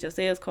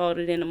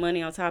 then the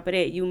money on top of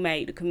that, you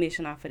made the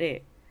commission off of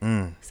that.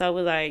 So it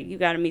was like, you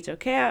got to meet your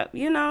cap,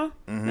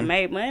 and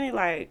made money.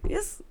 Like,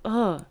 it's,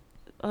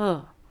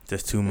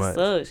 Just too much.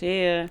 sucks,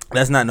 yeah.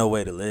 That's not no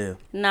way to live.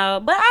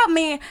 No, but I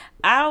mean,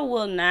 I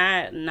will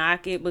not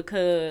knock it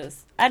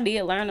because I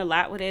did learn a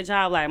lot with that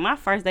job. Like, my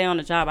first day on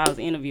the job, I was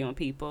interviewing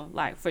people,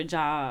 like, for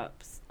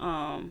jobs,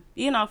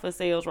 for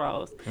sales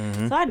roles.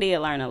 So I did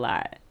learn a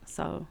lot.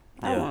 So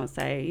I won't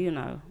say,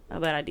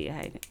 but I did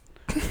hate it.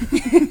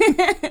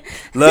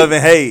 Love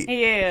and hate.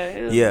 Yeah,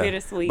 it was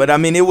bittersweet. But I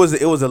mean, it was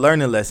a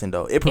learning lesson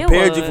though. It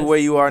prepared you for was. where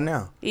you are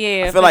now.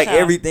 Yeah, I feel for like sure.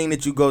 everything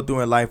that you go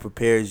through in life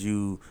prepares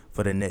you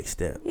for the next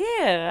step.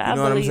 Yeah, You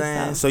know I what I'm believe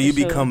saying? So for you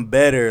sure. become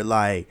better.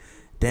 Like,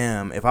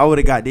 damn, if I would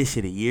have got this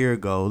shit a year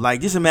ago,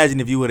 like, just imagine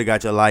if you would have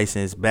got your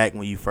license back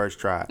when you first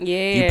tried.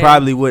 Yeah. You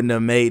probably wouldn't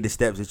have made the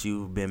steps that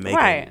you've been making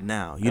Right.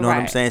 now. You know what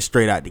I'm Right. saying?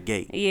 Straight out the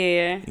gate.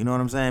 Yeah, You know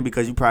what I'm saying?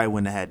 Because you probably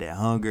wouldn't have had that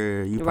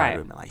hunger. You probably Right. would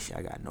have been like, shit,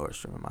 I got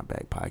Nordstrom in my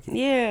back pocket.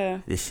 yeah,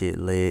 This shit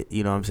lit.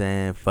 You know what I'm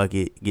saying? Fuck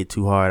it. Get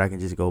too hard. I can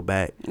just go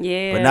back.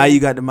 yeah. But now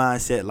you got the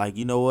mindset like,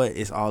 you know what?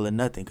 It's all or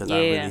nothing because I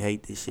Yeah. really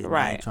hate this shit. I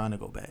Right. ain't trying to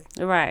go back.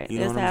 Right, You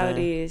know that's what I'm how it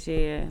saying? is.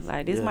 Yeah,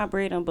 like this Yeah. my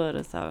bread and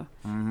butter, so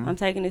Mm-hmm. I'm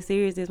taking it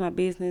serious. This my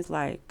business.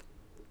 Like,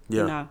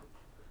 Yeah.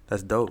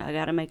 That's dope. I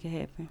gotta make it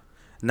happen.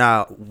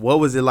 Now, what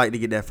was it like to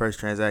get that first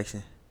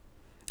transaction?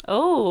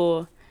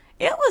 Oh,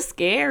 it was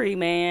scary,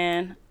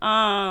 man.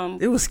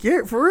 It was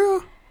scary for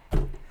real.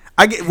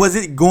 Was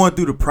it going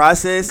through the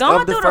process Going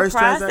of the through first the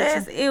process,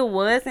 transaction? it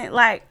wasn't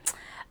like,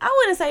 I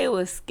wouldn't say it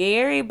was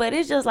scary, but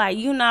it's just like,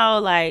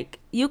 like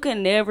you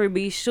can never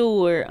be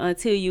sure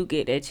until you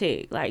get that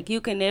check. Like,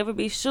 you can never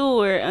be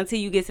sure until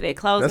you get to that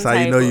closing That's how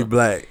you know table. you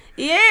black.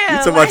 Yeah. You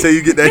talking about till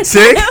you get that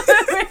check?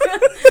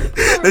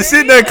 The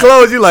shit that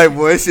closed, you like,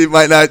 boy, this shit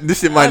might not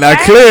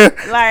clear.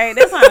 Like,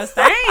 that's what I'm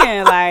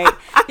saying. Like,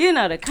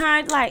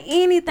 like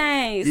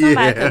anything.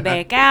 Somebody could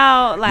back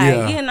out.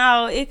 Like,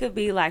 it could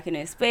be like an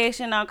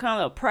inspection,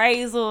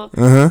 appraisal.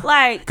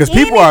 Like, 'Cause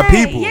people are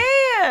anything. people.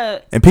 Yeah.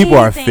 And people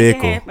are Anything can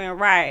fickle. happen,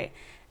 right.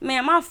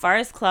 Man, my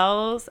first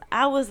close, we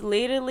was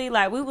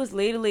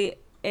literally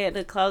at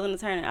the closing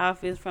attorney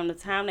office from the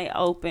time they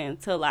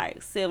opened till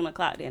like 7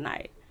 o'clock that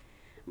night.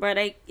 Bro,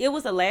 it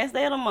was the last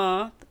day of the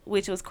month,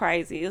 which was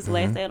crazy. It was the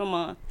last day of the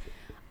month.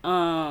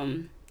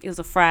 It was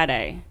a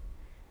Friday.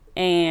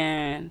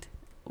 And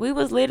we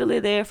was literally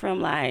there from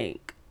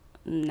like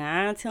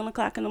 9-10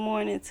 o'clock in the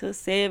morning to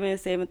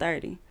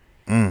 7:30.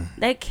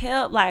 They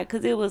kept like,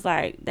 cause it was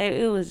like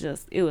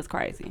it was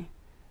crazy.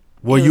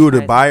 Well, It you was were the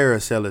crazy. buyer or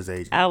seller's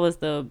agent? I was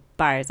the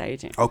buyer's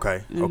agent.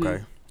 Okay, Mm-hmm.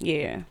 okay.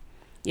 Yeah.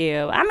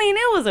 I mean,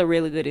 it was a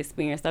really good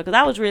experience though, cause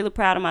I was really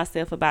proud of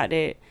myself about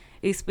that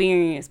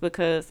experience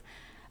because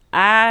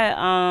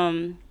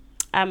I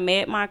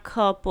met my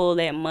couple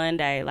that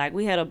Monday. Like,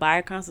 we had a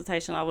buyer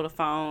consultation over the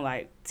phone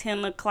like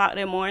 10 o'clock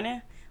that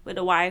morning with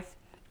the wife,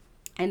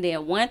 and then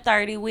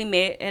 1:30 we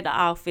met at the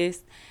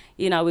office.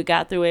 We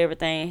got through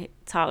everything,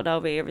 talked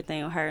over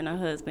everything with her and her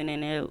husband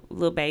and their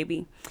little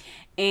baby.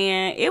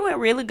 And it went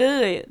really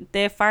good.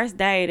 That first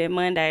day, that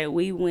Monday,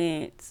 we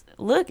went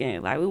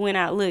looking. Like, we went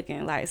out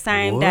looking. Like,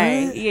 same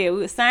day. What?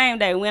 Yeah, same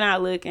day, we went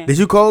out looking. Did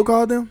you cold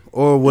call them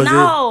or was it?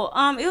 No,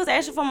 it was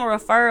actually from a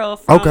referral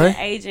from Okay. an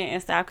agent in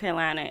South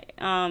Carolina,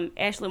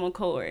 Ashley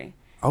McCoy.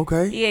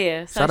 Okay.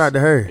 Yeah. So Shout out to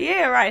her.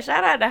 Yeah, right.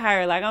 Shout out to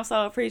her. Like, I'm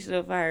so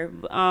appreciative of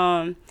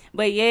her.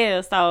 But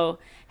yeah, so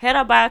had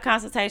a buyer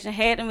consultation,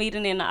 had a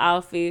meeting in the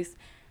office,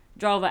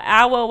 drove an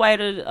hour away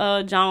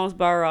to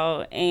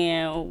Jonesboro,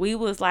 and we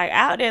was like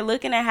out there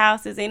looking at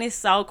houses, and it's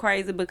so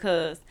crazy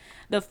because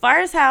the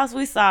first house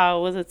we saw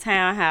was a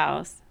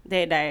townhouse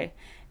that day.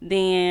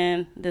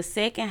 Then the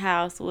second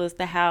house was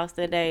the house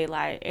that they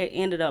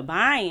ended up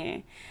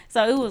buying.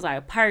 So it was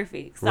like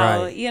perfect. So,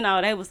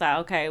 Right. they was like,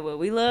 okay, well,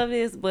 we love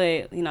this,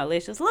 but,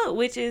 let's just look,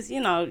 which is,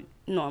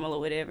 normal or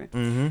whatever.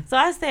 Mm-hmm. So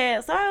I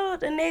said, so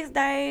the next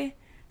day,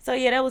 so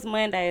yeah, that was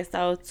Monday.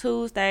 So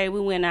Tuesday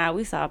we went out,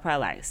 we saw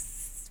probably like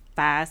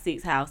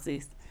 5-6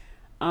 houses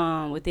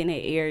within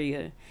that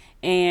area.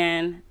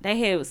 And they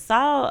had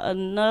saw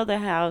another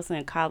house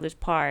in College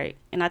Park,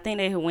 and I think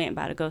they had went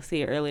by to go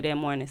see it early that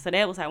morning. So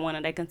that was like one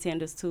of their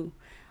contenders too,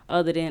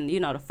 other than,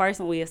 the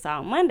first one we had saw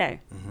on Monday.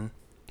 Mm-hmm.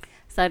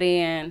 So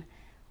then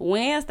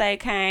Wednesday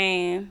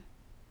came,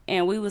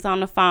 and we was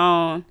on the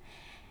phone,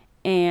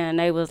 and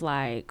they was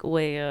like,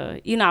 well,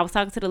 I was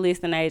talking to the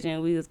listing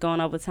agent. We was going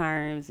over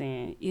terms,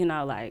 and,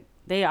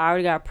 they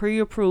already got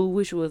pre-approved,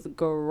 which was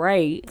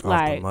great. Off the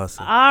like,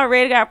 muscle.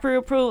 already got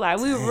pre-approved. Like,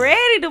 we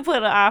ready to put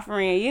an offer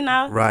in,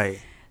 Right.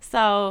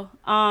 So,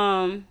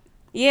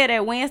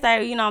 that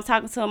Wednesday, I'm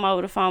talking to him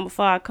over the phone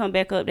before I come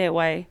back up that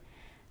way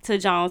to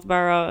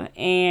Jonesboro.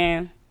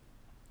 And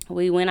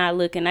we went out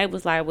looking. They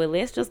was like, well,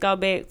 let's just go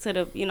back to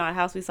the,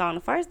 house we saw on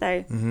the first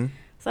day. Mm-hmm.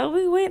 So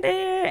we went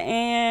there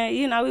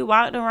and, we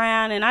walked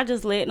around, and I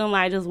just let them,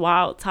 just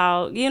walk,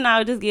 talk,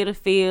 just get a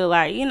feel,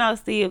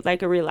 see if they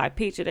could really,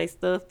 picture their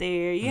stuff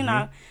there,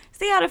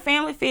 see how the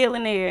family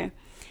feeling there.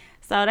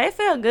 So they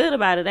felt good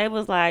about it. They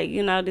was like,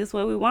 this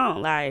what we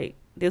want.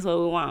 This what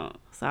we want.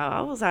 So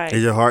I was like.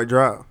 Did your heart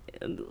drop?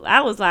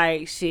 I was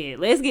like, shit,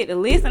 let's get the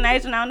listing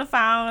agent on the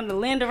phone, the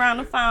lender on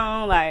the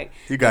phone.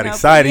 You got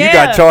excited. Yeah. You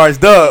got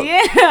charged up.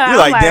 Yeah. You're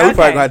like, damn, we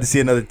probably going to have to see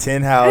another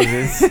 10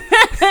 houses.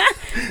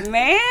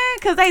 Man,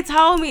 because they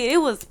told me it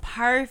was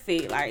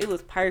perfect. It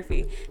was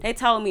perfect. They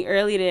told me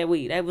earlier that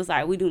week, they was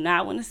like, we do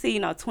not want to see,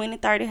 20,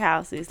 30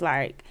 houses.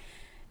 I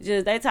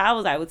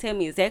was like, well, tell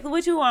me exactly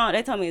what you want.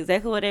 They told me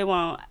exactly what they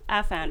want.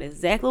 I found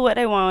exactly what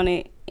they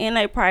wanted in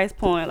their price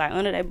point,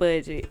 under their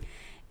budget.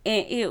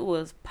 And it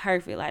was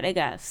perfect. They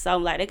got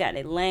they got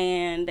their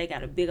land. They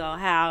got a big old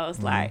house.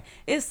 Mm-hmm.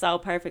 It's so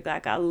perfect.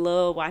 I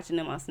love watching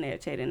them on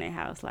Snapchat in their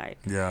house.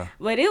 Yeah.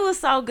 But it was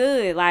so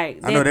good. I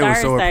know they were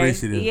so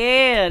appreciative.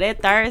 Yeah,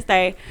 that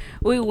Thursday,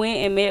 we went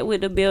and met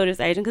with the builder's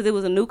agent because it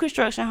was a new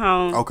construction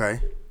home. Okay.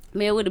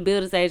 Met with the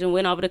builder's agent,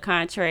 went over the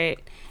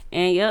contract.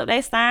 And, yep,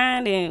 they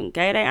signed and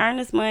gave their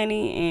earnest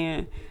money.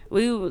 And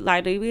we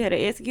had to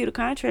execute a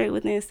contract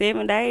within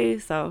 7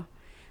 days. So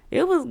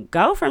it was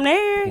go from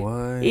there.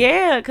 What?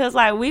 Yeah, because,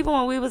 when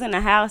we was in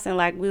the house and,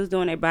 we was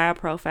doing a buyer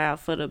profile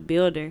for the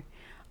builder,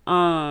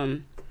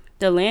 the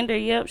lender,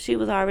 yep, she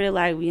was already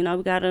we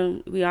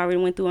already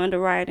went through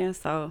underwriting.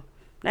 So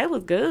that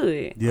was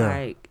good.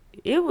 Yeah.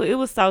 It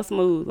was so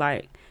smooth.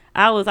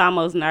 I was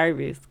almost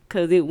nervous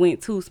because it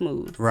went too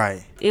smooth.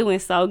 Right. It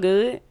went so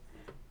good.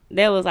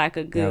 That was a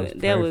good.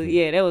 That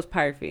was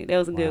perfect. That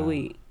was a good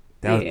week.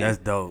 That's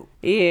dope.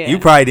 Yeah. You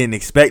probably didn't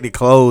expect to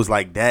close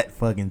that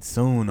fucking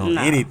soon on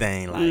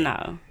anything.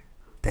 No.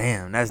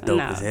 Damn, that's dope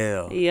as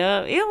hell.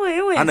 Yeah, it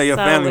went. I know your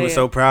family was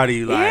so proud of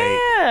you.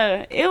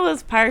 Yeah, it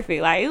was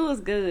perfect. It was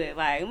good.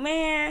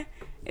 Man,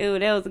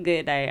 that was a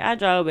good day. I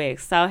drove back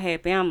so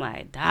happy. I'm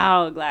like,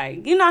 dog.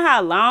 You know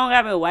how long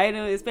I've been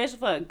waiting, especially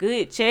for a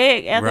good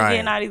check after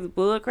getting all these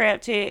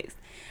bullcrap checks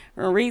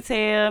from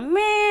retail.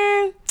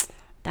 Man.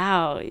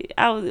 Dog,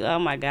 oh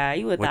my God,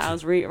 you would thought I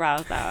was Rick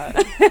Ross, dog.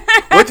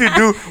 What you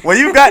do when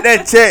you got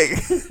that check?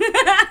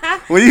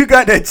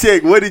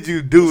 What did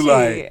you do?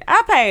 Shit,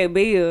 I paid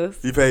bills.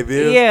 You paid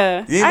bills?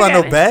 Yeah. You ain't bought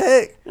no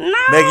bag? No.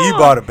 Megan, you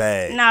bought a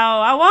bag. No,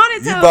 I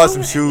wanted to. You bought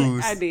some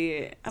shoes. I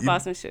did. I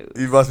bought some shoes.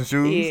 You bought some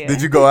shoes? Yeah.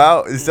 Did you go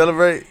out and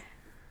celebrate?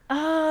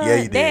 Yeah,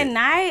 you did. That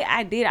night,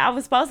 I did. I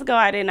was supposed to go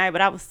out that night, but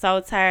I was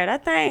so tired. I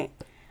think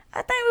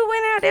we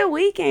went out that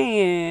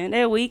weekend.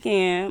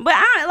 But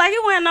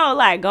it wasn't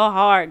no go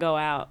hard, go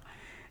out.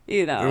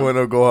 It wasn't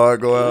no go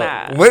hard, go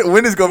out. Nah.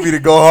 When is gonna be the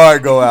go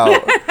hard, go out?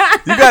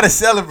 You gotta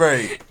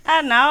celebrate.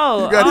 I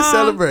know. You gotta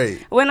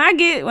celebrate. When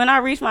I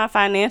reach my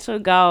financial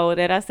goal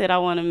that I said I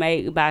want to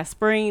make by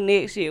spring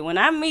next year, when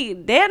I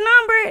meet that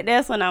number,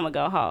 that's when I'm gonna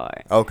go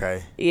hard.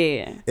 Okay.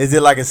 Yeah. Is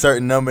it a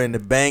certain number in the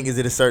bank? Is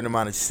it a certain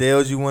amount of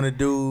sales you want to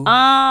do?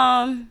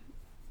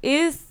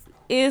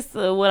 It's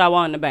what I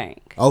want in the bank.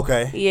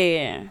 Okay.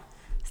 Yeah.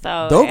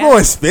 So don't go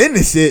and spend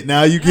the shit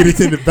now. You get it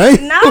in the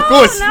bank. No, don't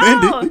go and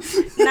spend it.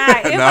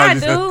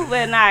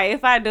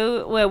 If I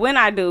do, when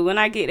I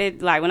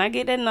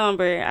get that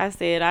number, I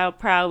said I'll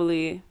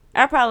probably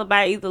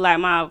buy either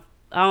my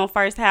own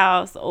first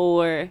house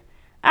or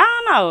I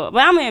don't know,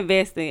 but I'm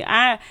investing.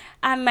 I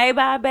may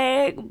buy a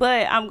bag,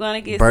 but I'm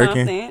gonna get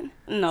Birkin? something.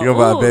 No, You gonna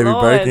buy a baby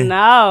Lord, Birkin?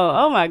 No,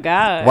 oh my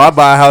God. Why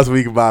buy a house where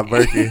you can buy a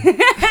Birkin?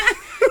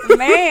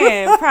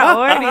 Man,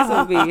 priorities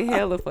would be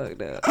hella fucked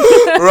up.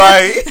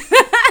 Right.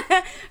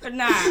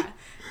 Nah,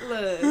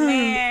 look,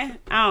 man,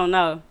 I don't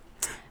know.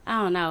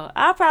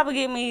 I'll probably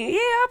get me.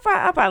 Yeah,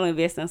 I'll probably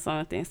invest in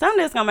something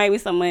that's gonna make me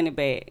some money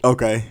back.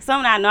 Okay.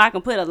 Something I know I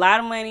can put a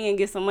lot of money and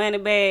get some money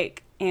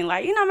back, and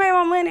make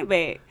my money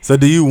back. So,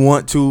 do you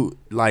want to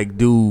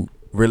do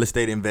real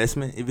estate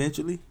investment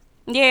eventually?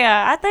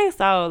 Yeah, I think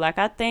so. Like,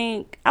 I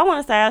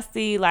want to say I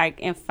see, like,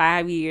 in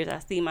 5 years, I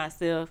see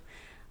myself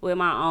with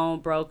my own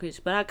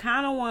brokerage. But I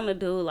kind of want to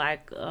do,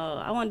 like,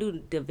 I want to do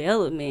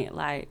development.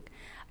 Like,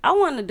 I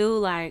want to do,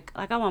 like,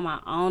 I want my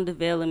own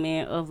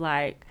development of,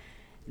 like,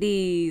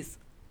 these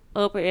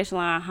upper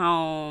echelon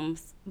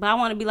homes. But I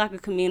want to be, like, a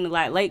community,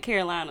 like Lake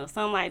Carolina or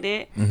something like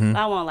that. Mm-hmm.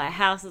 I want, like,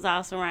 houses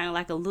all surrounding,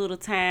 like, a little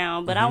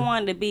town. But I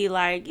wanted to be,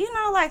 like, you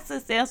know, like,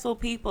 successful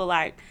people,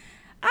 like,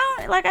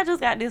 I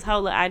just got this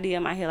whole idea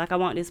in my head. Like, I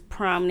want this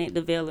prominent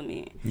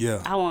development.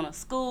 Yeah. I want a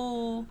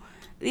school.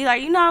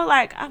 Like, you know,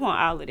 like, I want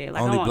all of that.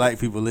 Like, Only I want black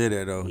people live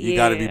there, though. You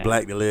got to be Yeah.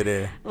 black to live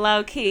there.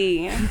 low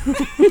key.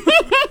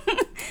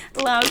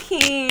 Low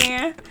key.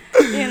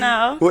 You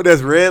know. What,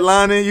 that's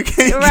redlining? You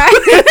can't.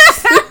 Right.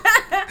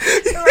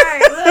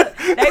 Right. Look,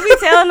 they be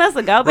telling us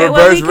to go back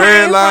where we Reverse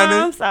came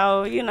redlining. from.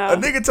 So, you know. A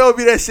nigga told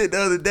me that shit the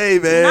other day,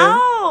 man.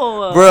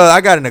 No. Bruh,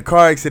 I got in a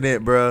car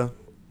accident, bruh.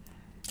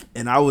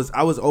 And I was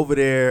over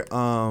there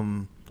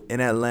in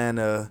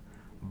Atlanta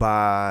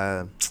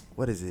by,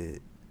 what is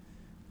it?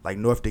 Like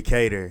North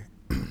Decatur.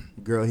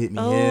 Girl hit me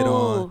head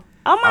on.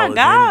 Oh my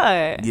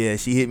God. Yeah,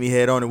 she hit me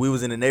head on, and we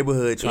was in the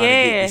neighborhood trying to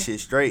get this shit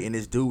straight, and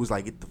this dude was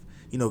like,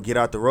 get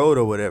out the road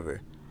or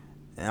whatever.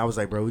 And I was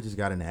like, bro, we just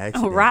got in an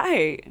accident.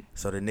 Right.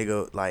 So the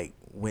nigga like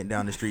went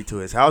down the street to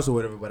his house or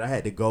whatever, but I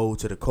had to go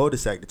to the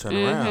cul-de-sac to turn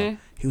around.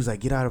 He was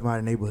like, get out of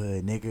my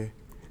neighborhood, nigga.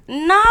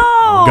 No.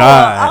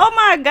 God. Oh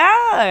my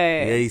God.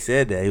 Yeah, he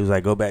said that. He was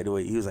like, go back to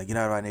where he was like, get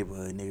out of our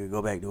neighborhood, nigga.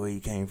 Go back to where you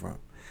came from.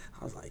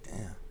 I was like,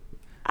 damn.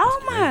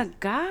 Oh my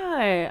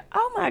God.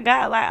 Oh my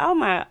God. Like,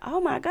 oh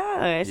my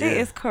God. Shit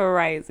is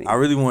crazy. I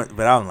really want,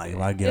 but I'm like, if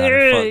I get out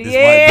and fuck this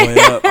Yeah. white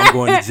boy up, I'm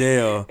going to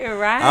jail.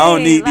 Right. I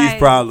don't need these Like,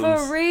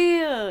 problems. For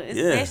real.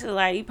 Especially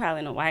like you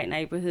probably in a white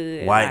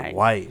neighborhood.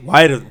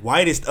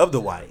 Whitest of the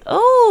white.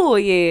 Oh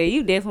yeah,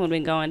 you definitely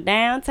been going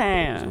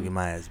downtown. So get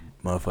my ass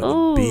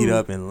motherfucker beat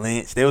up and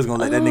lynched. They was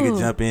gonna let that nigga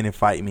jump in and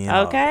fight me.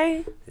 And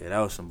Okay. all. Yeah, that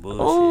was some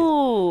bullshit.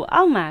 Ooh.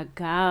 Oh my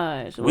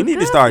gosh. We need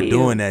to start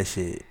doing that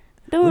shit.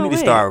 Doing We need to what?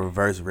 start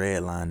reverse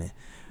redlining.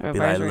 Be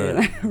like,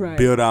 look, Right.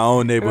 build our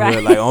own neighborhood.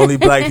 Right. Like, only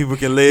black people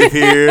can live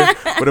here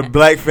with a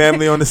black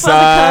family on the For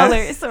side. the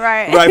colors,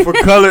 right? Right, for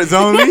colors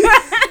only.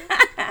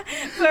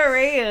 For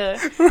real,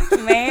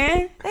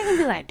 man. They gonna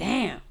be like,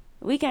 damn,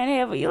 we can't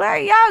have it. You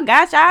like, y'all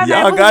got y'all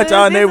Y'all got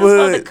y'all This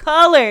neighborhood. is for the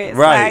colors,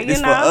 Right, like, you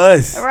it's know? for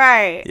us.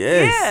 Right.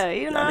 Yes. Yeah,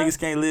 you know. Y'all niggas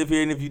can't live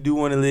here, and if you do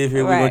want to live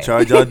here, Right. we're going to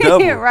charge y'all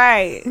double.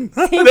 Right.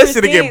 That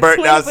shit'll get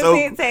burnt out so-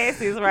 20%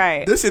 taxes,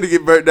 right. This shit'll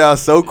get burnt down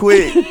so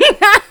quick.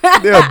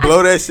 They'll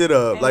blow that shit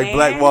up like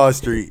Black Man. Wall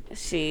Street.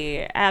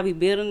 Shit, I'll be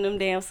building them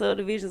damn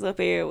subdivisions up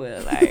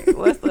everywhere. Like,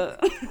 what's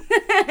up?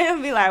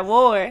 It'll be like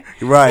war.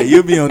 Right,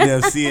 you'll be on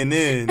them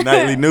CNN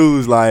nightly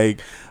news like,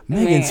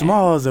 Megan Man.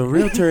 Smalls, a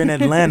realtor in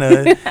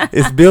Atlanta,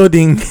 is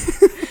building.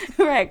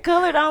 Right,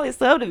 colored only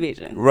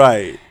subdivision.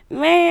 Right.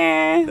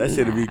 Man. That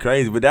shit'll be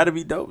crazy, but that'll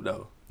be dope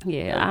though.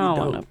 Yeah, That'd I don't be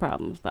want dope. no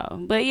problems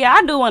though. But yeah,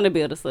 I do want to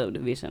build a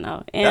subdivision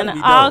though. And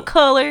That'd be all dope.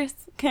 colors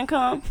can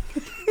come.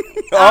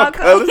 All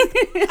colors.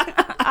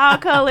 All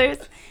colors,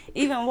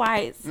 even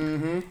whites.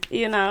 Mm-hmm.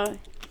 You know,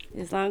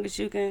 as long as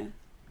you can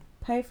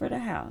pay for the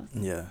house.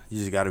 Yeah, you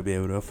just got to be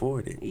able to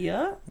afford it.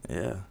 Yeah.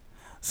 Yeah.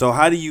 So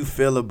how do you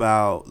feel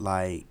about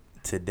like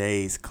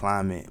today's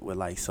climate with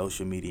like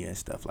social media and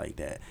stuff like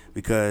that?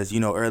 Because, you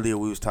know, earlier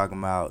we was talking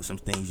about some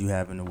things you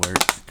have in the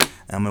works.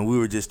 I mean, we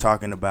were just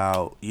talking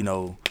about, you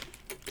know,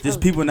 just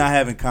people not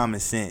having common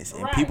sense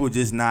and Right. people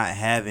just not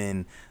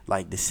having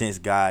like the sense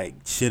God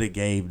should have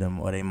gave them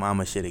or their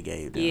mama should have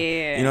gave them.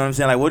 Yeah. You know what I'm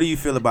saying? Like, what do you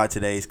feel about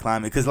today's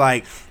climate? Because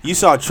like you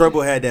saw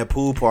Trouble had that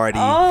pool party.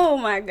 Oh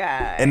my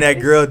God. And that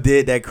girl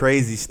did that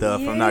crazy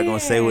stuff. I'm not gonna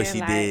say what she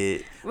like,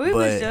 did. We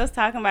was just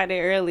talking about that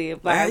earlier.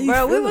 How Like, you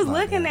bro, we feel was about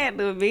looking that? at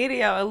the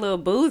video of Lil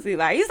Boosie.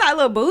 Like, you saw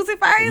Lil Boosie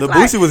face? Lil like,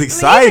 Boosie was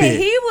excited. Yeah,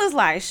 he was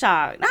like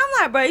shocked. And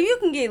I'm like, bro, you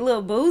can get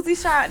Lil Boosie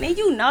shocked, and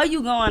you know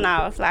you going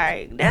off.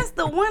 Like, that's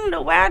the one of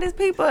the wildest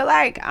people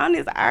like on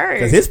this earth.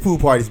 Cause his pool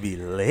parties be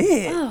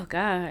lit. Oh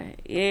God,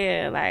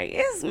 yeah, like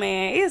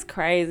it's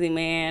crazy,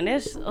 man.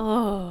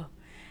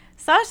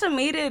 Social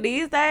media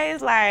these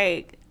days,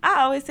 like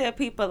I always tell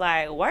people,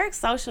 like work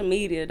social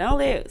media. Don't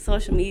let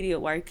social media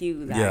work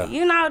you. Like, Yeah.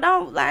 you know,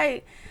 don't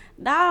like,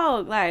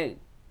 dog, like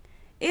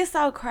it's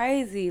so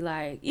crazy.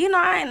 Like, you know,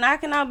 I ain't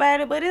knocking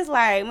nobody, but it's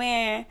like,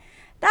 man,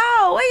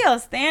 dog, where your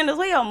standards,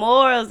 where your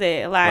morals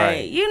at? Like,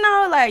 Right. you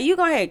know, like you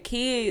gonna have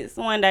kids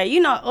one day, you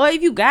know, or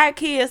if you got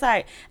kids,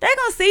 like they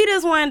gonna see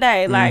this one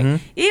day.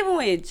 Like, even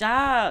with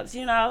jobs,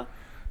 you know,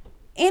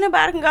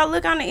 anybody can go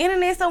look on the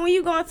internet. So when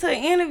you go into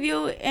an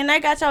interview and they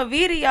got your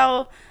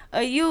video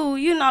of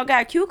you know,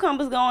 got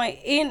cucumbers going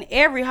in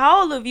every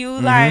hole of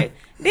you, like,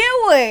 then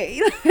what?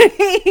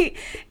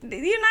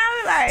 You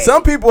know, like,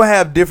 Some people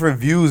have different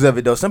views of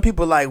it though. Some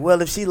people like,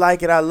 well, if she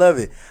like it, I love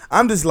it.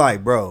 I'm just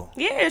like, bro.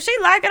 yeah, if she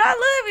like it, I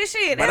love it,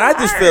 shit. But That's I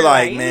just her, feel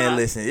like, you man, know?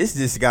 listen, it's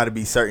just got to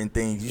be certain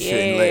things you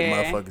shouldn't let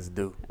Yeah. motherfuckers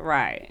do.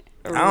 Right.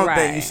 I don't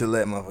think you should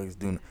let motherfuckers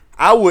do.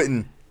 I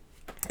wouldn't.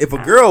 if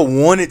a girl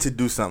wanted to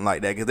do something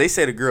like that, because they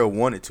said a girl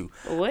wanted to,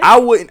 What? I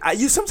wouldn't.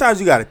 Sometimes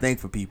you got to think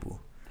for people.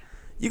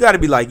 You got to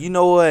be like, you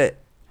know what?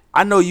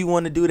 I know you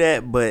want to do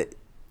that, but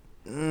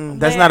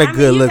that's not a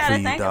good look for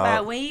you, think dog.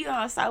 about when you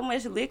on so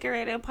much liquor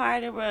at that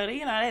party, bro.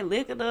 You know they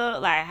liquored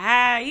up like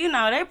high. You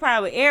know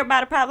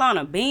everybody probably on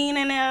a bean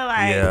in there.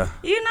 Like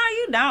you know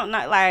you don't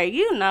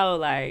know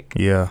like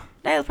Yeah.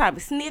 they was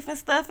probably sniffing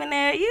stuff in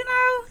there. You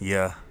know.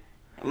 Yeah.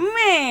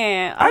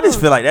 Man, I just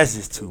feel like that's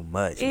just too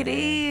much. It man.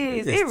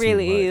 is. It's just It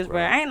really too much, is,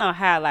 bro. Ain't no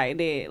high like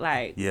that.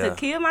 Like to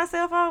kill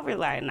myself over,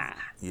 like nah.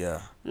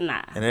 Yeah.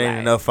 Nah. And there ain't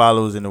enough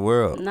followers in the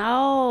world.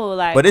 No,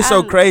 like. But it's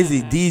so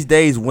crazy. These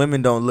days,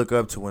 women don't look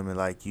up to women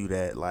like you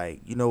that,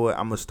 like, you know what,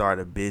 I'm going to start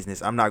a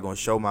business. I'm not going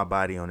to show my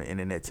body on the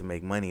internet to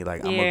make money.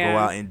 Like, I'm going to go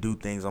out and do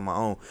things on my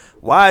own.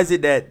 Why is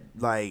it that,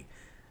 like,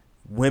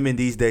 women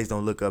these days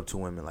don't look up to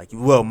women like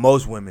you? Well,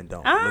 most women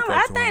don't.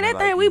 I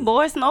think we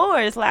boy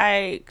snorers.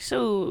 Like,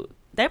 shoot.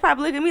 They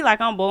probably look at me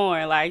like I'm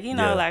boring. Like, you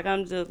know, like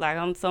I'm just, like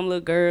I'm some little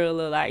girl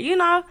or like, you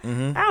know. I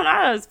don't know.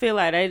 I just feel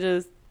like they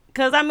just.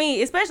 Because, I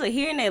mean, especially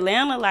here in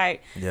Atlanta,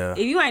 like, if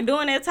you ain't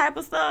doing that type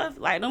of stuff,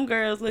 like, them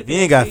girls look at you. If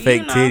you ain't got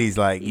fake titties,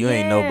 like, you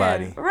ain't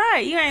nobody.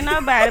 Right. You ain't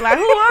nobody. Like,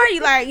 who are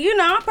you? Like, you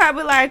know, I'm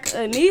probably like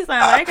a Nissan.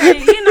 Like,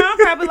 you know, I'm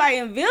probably like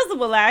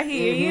invisible out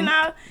here, you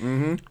know?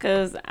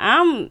 Because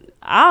I'm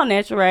all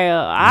natural,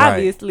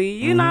 obviously,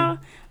 you know?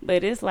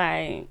 But it's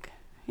like,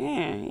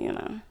 yeah, you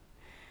know.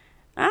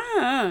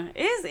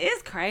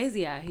 It's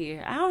crazy out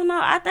here. I don't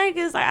know. I think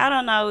it's like, I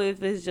don't know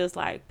if it's just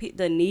like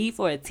the need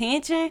for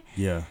attention.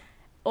 Yeah.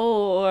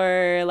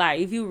 Or like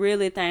if you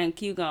really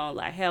think you gonna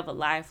like have a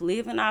life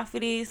living off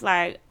of this,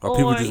 like, or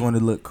people just want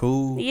to look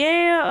cool.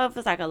 Yeah, or if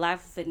it's like a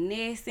life of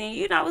finessing,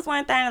 you know, it's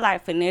one thing to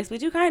like finesse,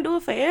 but you can't do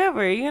it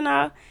forever, you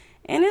know.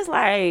 And it's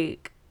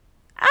like,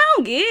 I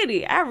don't get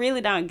it. I really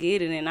don't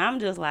get it, and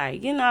I'm just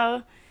like, you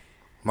know.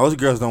 Most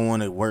girls don't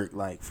want to work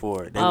like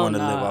for it. They want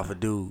to live off a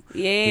dude.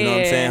 Yeah. You know what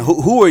I'm saying?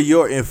 Who are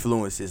your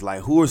influences?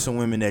 Like, who are some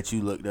women that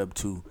you looked up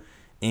to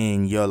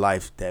in your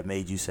life that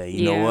made you say,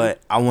 you know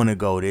what, I want to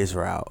go this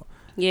route?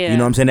 Yeah. You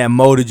know what I'm saying? That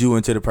molded you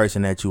into the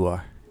person that you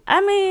are. I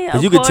mean,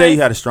 because you could tell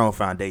you had a strong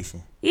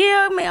foundation.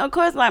 Yeah, I mean, of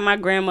course, like my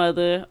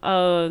grandmother,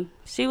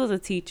 she was a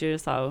teacher,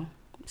 so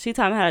she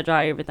taught me how to draw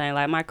everything.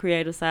 Like my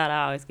creative side,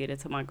 I always get it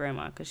to my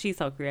grandma because she's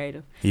so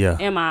creative. Yeah.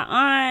 And my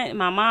aunt,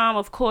 my mom,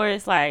 of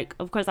course, I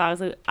always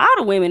look, all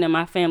the women in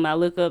my family I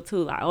look up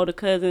to, like older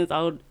cousins,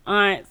 old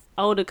aunts,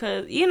 older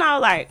cousins, you know,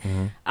 like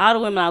all the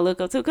women I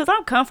look up to, because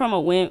I come from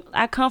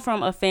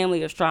a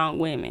family of strong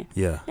women.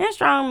 Yeah. And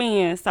strong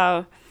men,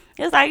 so.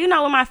 It's like, you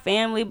know, with my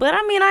family. But,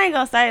 I mean, I ain't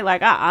going to say,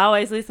 like, I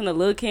always listen to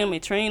Lil' Kim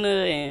and Trina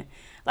and,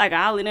 like,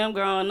 all of them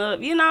growing up.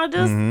 You know,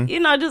 just, you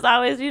know, just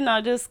always, you know,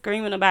 just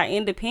screaming about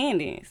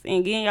independence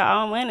and getting your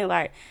own money.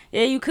 Like,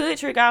 yeah, you could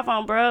trick off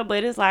on bruh,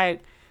 but it's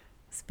like,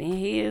 spend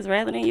his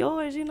rather than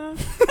yours, you know?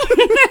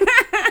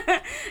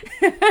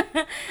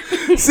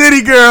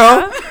 City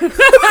girl.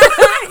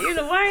 You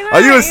the one.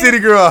 Are you a city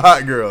girl or a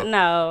hot girl?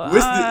 No.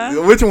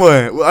 Which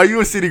one? Are you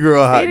a city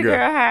girl or hot girl? City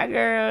girl, hot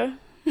girl.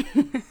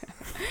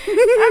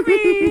 I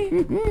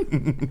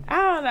mean, I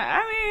don't know.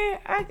 I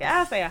mean,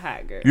 I'll say a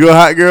hot girl. You a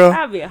hot girl?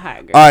 I'll be a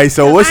hot girl. All right,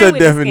 so what's your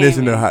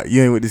definition of hot?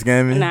 You ain't with the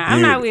scamming? Nah,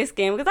 I'm not with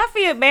scamming because I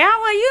feel bad.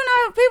 I'm like, you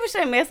know, people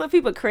shouldn't mess with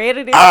people's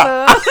credit and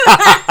stuff.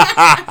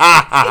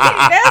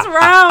 That's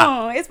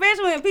wrong.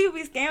 Especially when people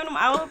be scamming them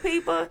old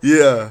people.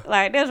 Yeah.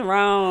 Like, that's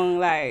wrong.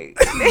 Like,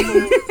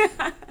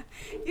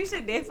 you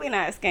should definitely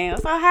not scam.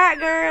 So, hot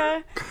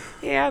girl.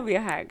 Yeah, I'll be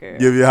a hot girl.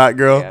 You'll be a hot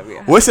girl? Yeah, I'll be a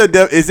hot girl. What's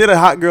your is it a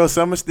hot girl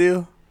summer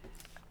still?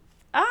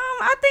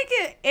 I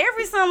think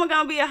every summer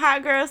gonna be a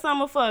hot girl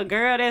summer for a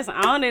girl that's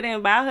on it and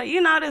about her, you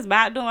know, that's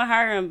about doing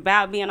her and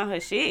about being on her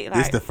shit. Like,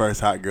 this the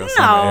first hot girl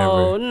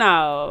summer ever.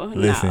 No,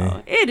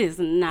 it is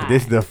not.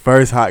 This the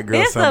first hot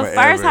girl summer ever. This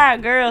the first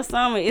hot girl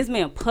summer. It's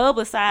been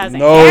publicized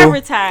and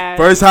advertised.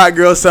 First hot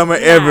girl summer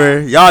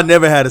ever. Y'all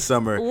never had a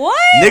summer. What?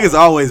 Niggas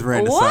always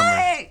ran the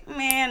summer.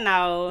 Man,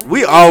 no.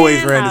 We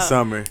always ran the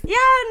summer.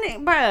 Y'all,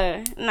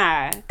 bruh,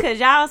 nah. Because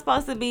y'all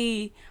supposed to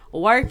be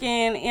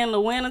working in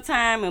the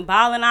wintertime and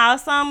balling all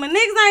summer.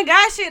 Niggas ain't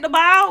got shit to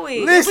ball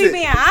with. Listen. If we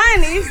being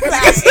honest,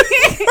 like,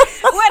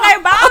 what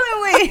they balling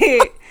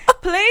with?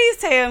 Please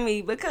tell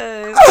me,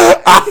 because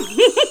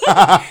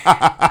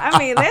I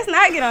mean, let's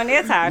not get on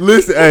that topic.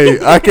 Listen, hey,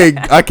 I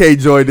can't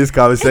join this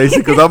conversation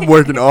because I'm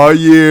working all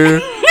year.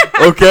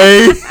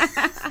 Okay.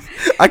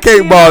 I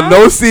can't ball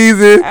no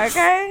season.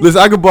 Okay.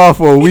 Listen, I can ball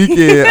for a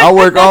weekend. I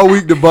work all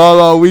week to ball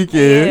all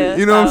weekend. Yeah,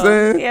 you know what I'm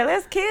saying? Yeah,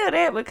 let's kill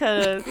that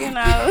because, you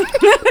know,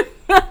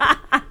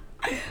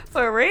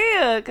 for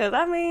real. Because,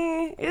 I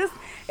mean, it's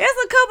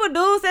a couple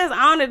dudes that's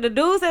on it. The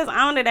dudes that's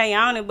on it, they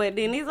on it. But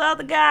then these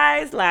other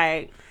guys,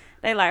 like,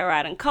 they like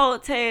riding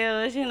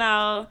coattails, you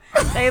know.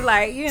 They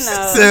like, you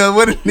know. So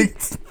what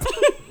it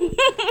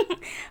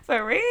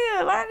For real,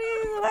 a lot of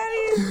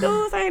these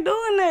dudes ain't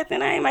doing nothing.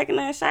 They ain't making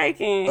nothing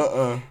shaking.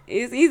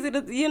 It's easy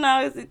to, you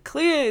know, it's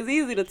clear. It's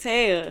easy to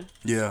tell.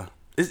 Yeah.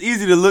 It's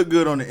easy to look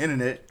good on the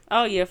internet.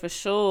 Oh yeah, for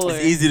sure.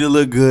 It's easy to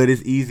look good.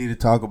 It's easy to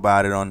talk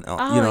about it on you know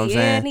what I'm saying?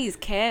 And these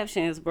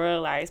captions, bro,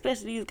 like,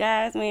 especially these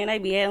guys, man, they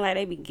be acting like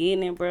they be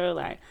getting it, bro,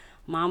 like,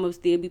 mama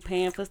still be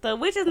paying for stuff,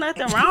 which is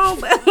nothing wrong,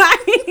 but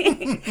like,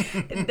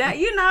 that,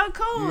 you know,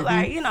 cool.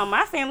 Like, you know,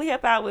 my family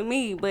help out with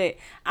me, but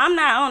I'm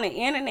not on the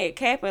internet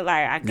capping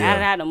like I got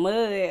it out of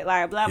mud,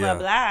 like blah blah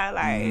blah,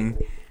 like.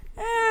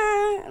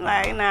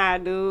 Like, nah,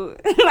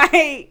 dude.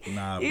 Like,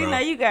 nah, bro. You know,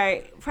 you got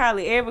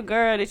probably every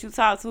girl that you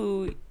talk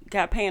to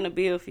got paying a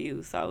bill for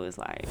you. So it's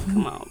like,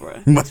 come on,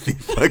 bro. Must be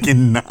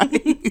fucking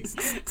nice.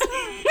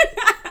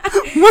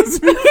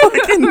 Must be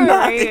fucking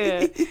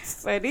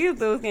nice. But these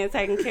dudes getting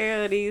taken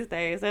care of these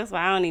days. That's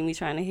why I don't even be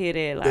trying to hear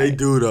that. Like, they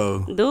do though.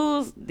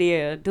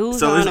 Dudes.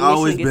 So it's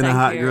always been a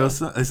hot girl.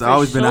 It's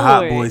always been a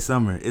hot boy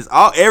summer. It's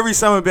every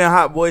summer been a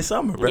hot boy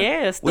summer, bro.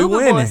 Yeah, stupid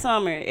boy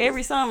summer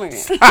every summer.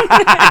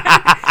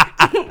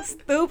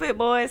 Stupid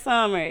boy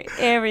summer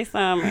every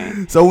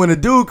summer. So when a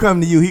dude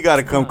come to you, he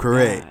gotta come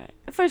correct. God.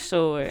 For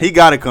sure. He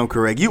gotta come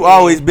correct. You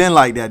always been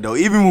like that though.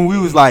 Even when we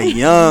was like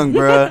young,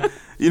 bro.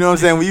 You know what I'm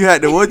saying? When you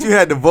had the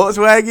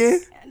Volkswagen?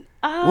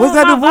 What's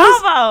that, the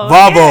Volvo?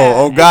 Volvo. Yeah.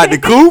 Oh God, the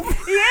coupe?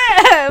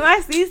 Yeah,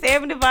 my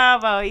C70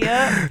 Volvo.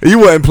 Yep. You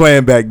wasn't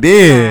playing back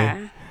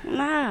then.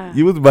 Nah.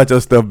 You was about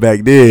your stuff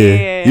back then.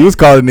 Yeah. You was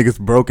calling niggas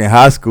broke in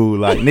high school.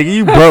 Like, nigga,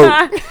 you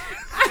broke.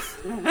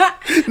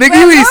 Nigga,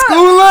 you eat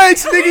school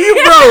lunch? Nigga, you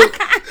broke.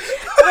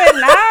 But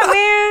nah,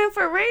 man,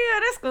 for real,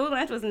 that school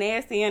lunch was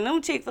nasty. And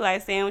them Chick-fil-A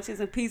sandwiches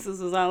and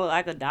pizzas was only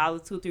like $1,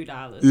 $2,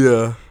 $3.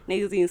 Yeah.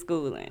 Niggas eating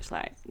school lunch.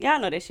 Like, y'all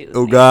know that shit was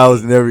Oh, nasty. God, I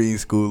was never eating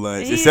school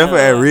lunch. Yeah. Except for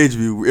at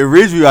Ridgeview. At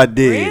Ridgeview, I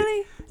did.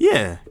 Really?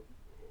 Yeah.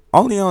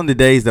 Only on the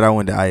days that I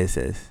went to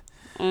ISS.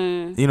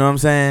 You know what I'm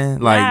saying?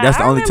 Like, that's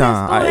the only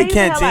time. I ate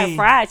canteen. Like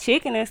fried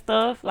chicken and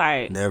stuff.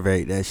 Like, never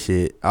ate that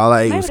shit. All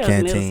I ate was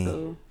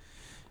canteen.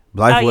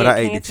 Blythewood, I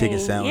ate the chicken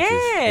sandwiches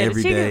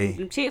every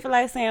day.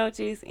 Chick-fil-A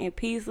sandwiches and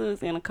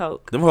pizzas and a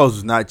Coke. Them hoes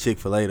was not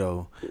Chick-fil-A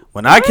though.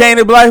 When I came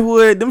to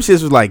Blythewood, them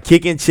shits was like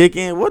kicking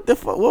chicken. What the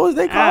fuck? What was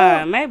they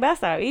called? Maybe I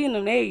started eating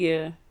them that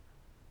year.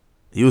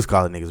 You was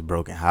calling niggas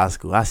broke in high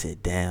school. I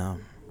said,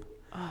 damn.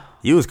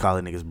 You was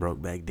calling niggas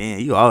broke back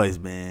then. You always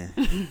been.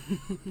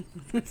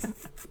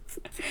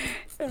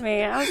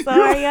 Man, I'm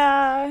sorry,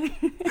 y'all.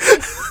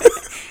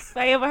 If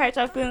I ever hurt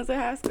your feelings in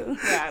high school,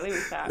 let me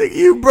stop. Nigga,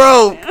 you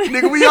broke.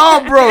 Nigga, we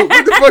all broke.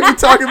 What the fuck you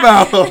talking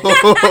about?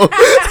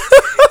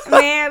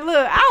 Man,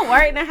 look, I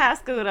worked in high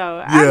school, though.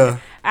 Yeah.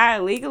 I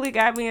legally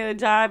got me a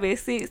job at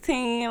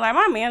 16. Like,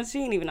 my manager, she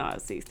didn't even know I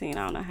was 16.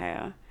 I don't know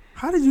how.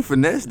 How did you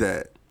finesse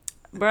that?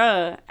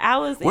 Bruh, I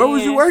was Where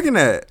was you working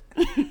at?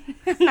 I'm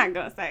not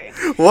going to say.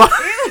 What?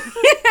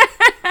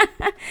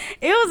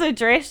 It was a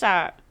dress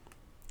shop.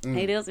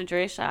 It was a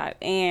dress shop,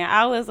 and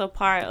I was a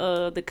part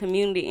of the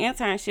community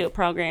internship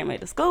program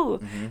at the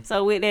school.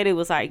 So with that, it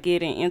was like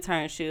getting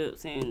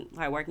internships and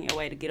like working your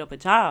way to get up a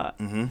job.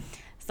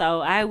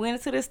 So I went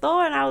into the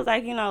store and I was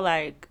like, you know,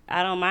 like,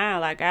 I don't mind,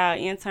 like, I'll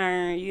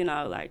intern, you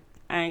know, like,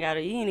 you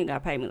ain't even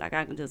gotta pay me, like,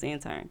 I can just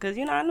intern, because,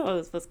 you know, I knew it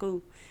was for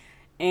school.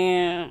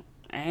 And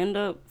I ended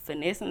up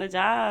finessing the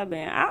job,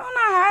 and I don't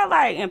know how,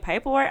 like, in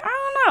paperwork, I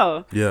don't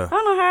know. Yeah. I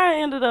don't know how I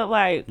ended up,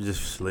 like, You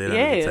just slid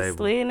under the table.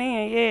 slid in,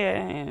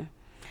 and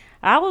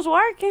I was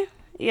working,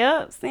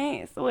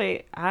 since,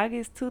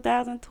 August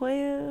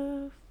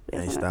 2012.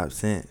 Ain't stopped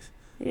since.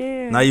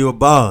 Yeah. Now you a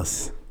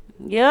boss.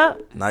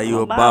 Yep. Now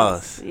you a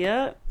boss.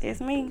 Yep, it's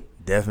me.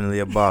 Definitely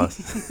a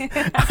boss.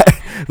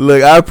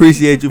 Look, I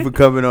appreciate you for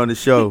coming on the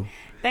show.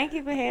 Thank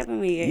you for having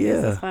me. Yeah.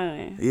 This was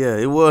fun. Yeah,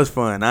 it was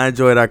fun. I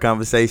enjoyed our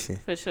conversation.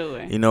 For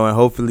sure. You know, and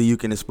hopefully you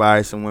can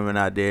inspire some women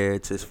out there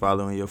to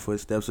follow in your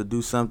footsteps or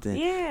do something.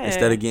 Yeah.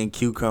 Instead of getting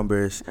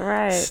cucumbers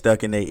Right.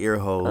 stuck in their ear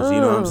holes. You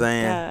know what I'm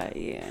saying? God,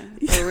 yeah.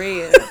 For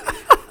real.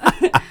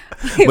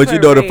 But you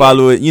know, to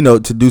follow it, you know,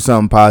 to do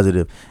something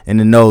positive and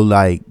to know,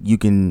 like, you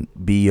can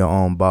be your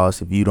own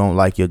boss. If you don't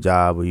like your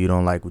job or you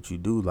don't like what you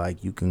do,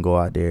 like, you can go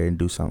out there and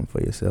do something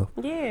for yourself.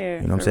 Yeah.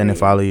 You know what I'm saying? And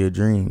follow your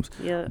dreams.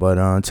 Yeah.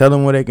 But tell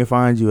them where they can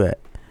find you at.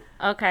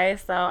 Okay,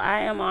 so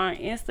I am on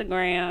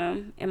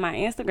Instagram, and my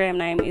Instagram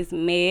name is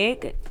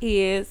Meg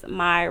is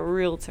my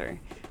realtor.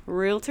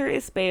 Realtor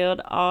is spelled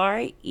REALTOR.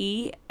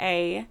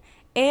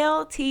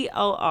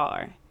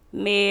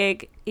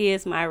 Meg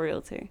is my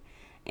realtor.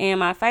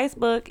 And my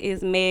Facebook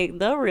is Meg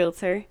the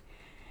Realtor.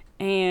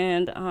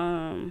 And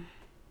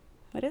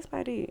what else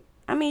I did?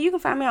 I mean, you can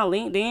find me on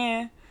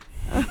LinkedIn,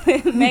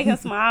 Megan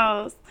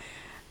Smiles.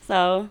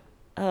 So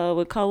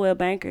with Coldwell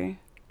Banker.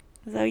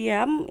 So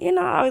yeah,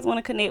 I always want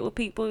to connect with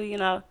people. You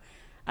know,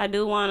 I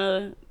do want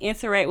to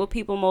interact with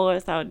people more.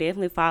 So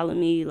definitely follow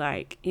me.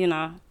 Like, you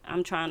know,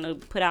 I'm trying to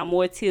put out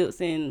more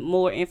tips and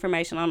more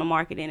information on the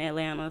market in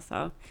Atlanta.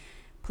 So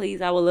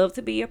please, I would love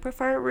to be your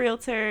preferred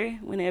realtor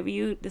whenever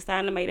you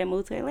decide to make that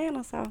move to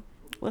Atlanta. So,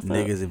 what's up?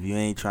 Niggas, if you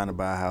ain't trying to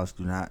buy a house,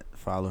 do not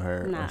follow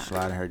her or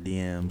slide in her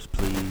DMs,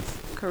 please.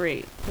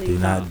 Correct. Please do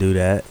not do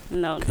that.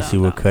 No, because she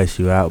will cuss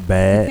you out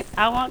bad.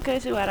 I won't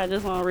cuss you out. I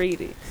just won't read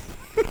it.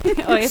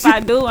 Or if I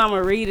do, I'm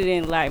gonna read it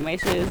and like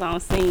make sure it's on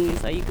scene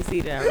so you can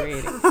see that I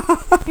read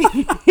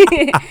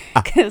it.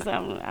 Cause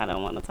I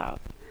don't want to talk.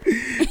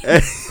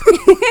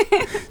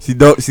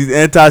 She's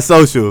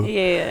antisocial.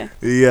 Yeah.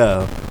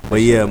 Yeah.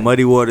 But yeah,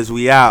 Muddy Waters,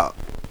 we out.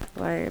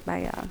 Word,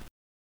 bye y'all.